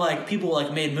 or like people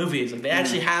like made movies. Like they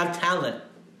actually have talent.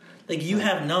 Like you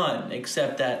have none,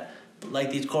 except that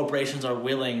like these corporations are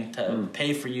willing to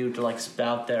pay for you to like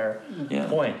spout their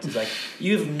points. It's like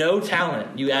you have no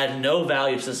talent. You add no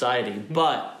value to society.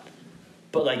 But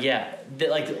like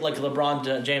like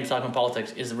LeBron James talking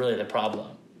politics is really the problem.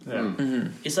 Yeah,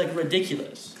 It's like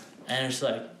ridiculous, and it's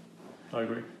like. I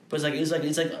agree. But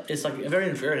it's like very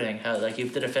infuriating how like you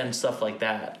have to defend stuff like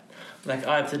that. Like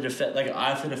I have to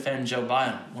defend Joe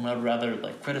Biden when I'd rather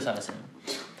like criticize him.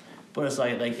 But it's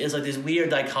like this weird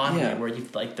dichotomy where you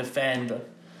like defend.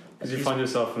 Because you find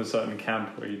yourself in a certain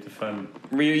camp where you defend.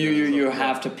 You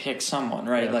have to pick someone,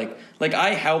 right? Yeah. Like I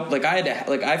helped, like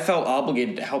I felt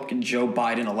obligated to help get Joe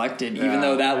Biden elected, even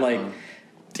though that like,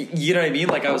 you know what I mean?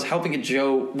 Like I was helping get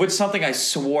Joe, which is something I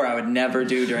swore I would never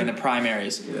do during the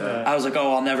primaries. I was like,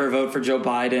 I'll never vote for Joe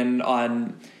Biden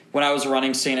on. When I was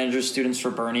running St. Andrews Students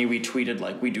for Bernie, we tweeted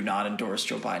like we do not endorse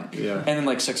Joe Biden. Yeah. And then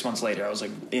like 6 months later, I was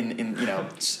like in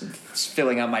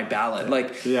filling out my ballot.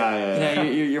 Like You know,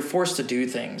 you're forced to do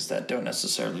things that don't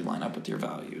necessarily line up with your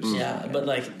values. Yeah, but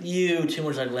like you, too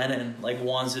much like Lenin, like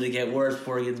wants it to get worse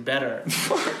before it gets better.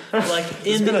 Like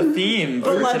It's been a theme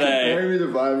for like, today. Carry me the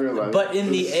vibe of your life. But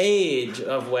in the age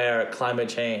of where climate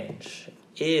change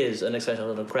is an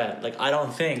existential threat, like I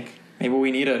don't think. Maybe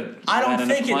we need a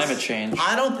climate change.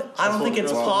 I don't think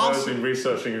it's I've possible. been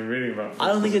researching and reading about. I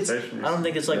don't think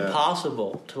it's like Yeah.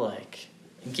 possible to like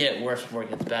get worse before it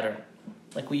gets better.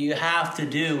 Like you have to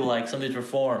do like some of these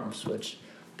reforms, which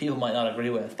people might not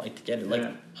agree with, like to get like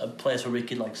a place where we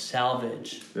could like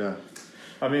salvage. Yeah.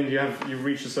 I mean, you've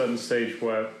reached a certain stage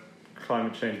where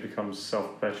climate change becomes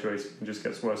self-perpetuating and just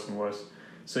gets worse and worse.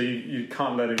 So you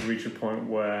can't let it reach a point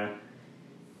where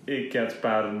it gets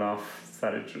bad enough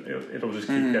that it'll just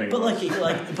keep getting But worse.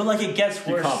 it gets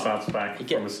You worse. can't bounce back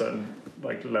from a certain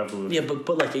like level of. Yeah, but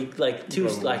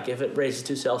if it raises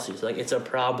 2 Celsius, like it's a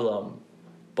problem.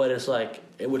 But it's like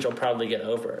which I'll probably get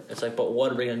over. It's like, but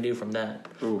what are we gonna do from that?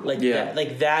 Ooh.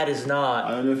 That is not.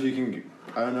 I don't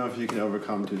know if you can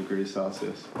overcome 2 degrees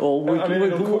Celsius. Well,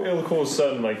 it'll cause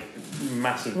certain like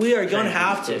massive. We are gonna changes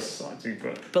have to to. society,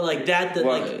 but like that,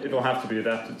 Well, like, it'll have to be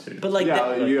adapted to. but like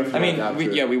that, you have to adapt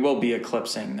to it. we will be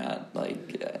eclipsing that.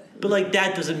 but like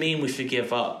that doesn't mean we should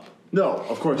give up. No,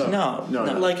 of course not. No.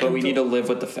 Like, but we need to live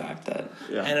with the fact that.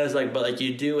 Yeah. And it was like, but like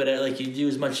you do it, like you do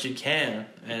as much as you can,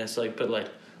 and it's like, but like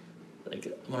I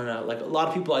don't know, like a lot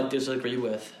of people I disagree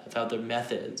with about their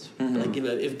methods. Like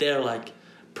if they're like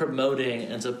promoting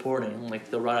and supporting like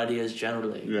the right ideas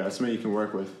generally. Yeah, it's something you can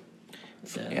work with.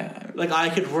 Yeah. Like I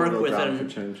could work Fertile with ground an.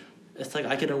 for change. It's like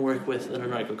I can work with an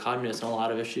anarcho-communist on a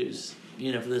lot of issues.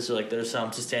 You know, if this is like there's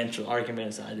some substantial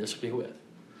arguments that I disagree with,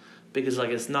 because like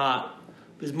it's not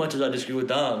as much as I disagree with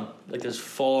them. Like there's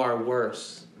far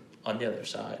worse on the other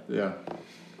side. Yeah.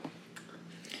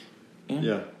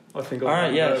 Yeah. I think. All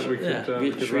right, yeah.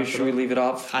 We could Should we leave it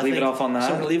off? I Leave it think- off on that. So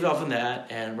I'm gonna leave it off on that,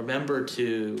 and remember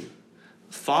to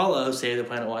follow Save the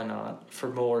Planet Why Not for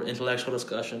more intellectual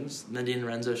discussions. The Dean and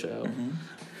Renzo Show.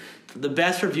 The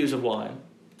best reviews of wine.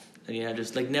 And yeah,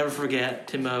 just like never forget,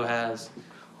 Timo has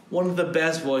one of the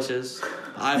best voices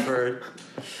I've heard.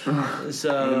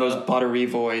 So the most buttery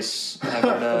voice ever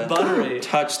to buttery.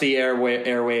 touch the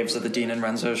airwaves of the Dean and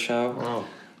Renzo Show. Wow.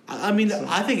 I mean,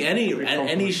 I think any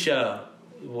compliment. show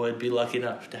would be lucky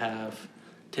enough to have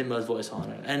Timo's voice on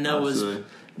it. And Absolutely.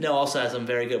 Noah also has some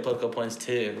very good political points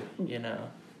too. You know,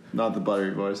 Not the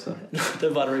buttery voice, though. the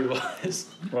buttery voice.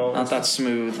 Well, Not that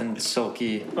smooth and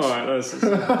silky. all right. Let's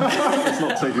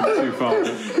not take it too far.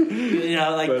 You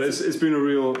know, like But it's been a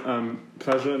real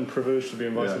pleasure and privilege to be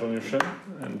invited Yeah. on your show,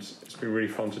 and it's been really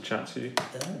fun to chat to you you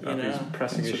about these know,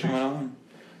 pressing Thanks for issues coming on.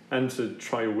 and to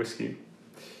try your whiskey.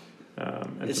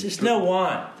 And it's to just no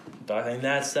wine. But I think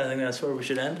that's where we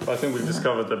should end. I think we've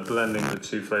discovered that blending the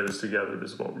two flavors together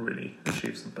is what really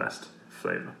achieves the best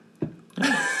flavor.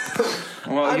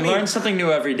 Well, you learn something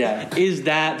new every day. Is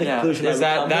that the conclusion? Is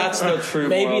I would come that's with? the true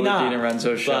Maybe moral of not, the Dean and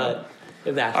Renzo Show. But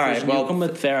if that's All the right, conclusion well- you come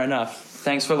with, fair enough.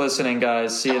 Thanks for listening,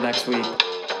 guys. See you next week.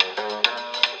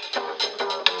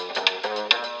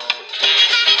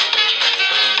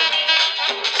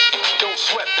 Don't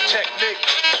sweat the technique.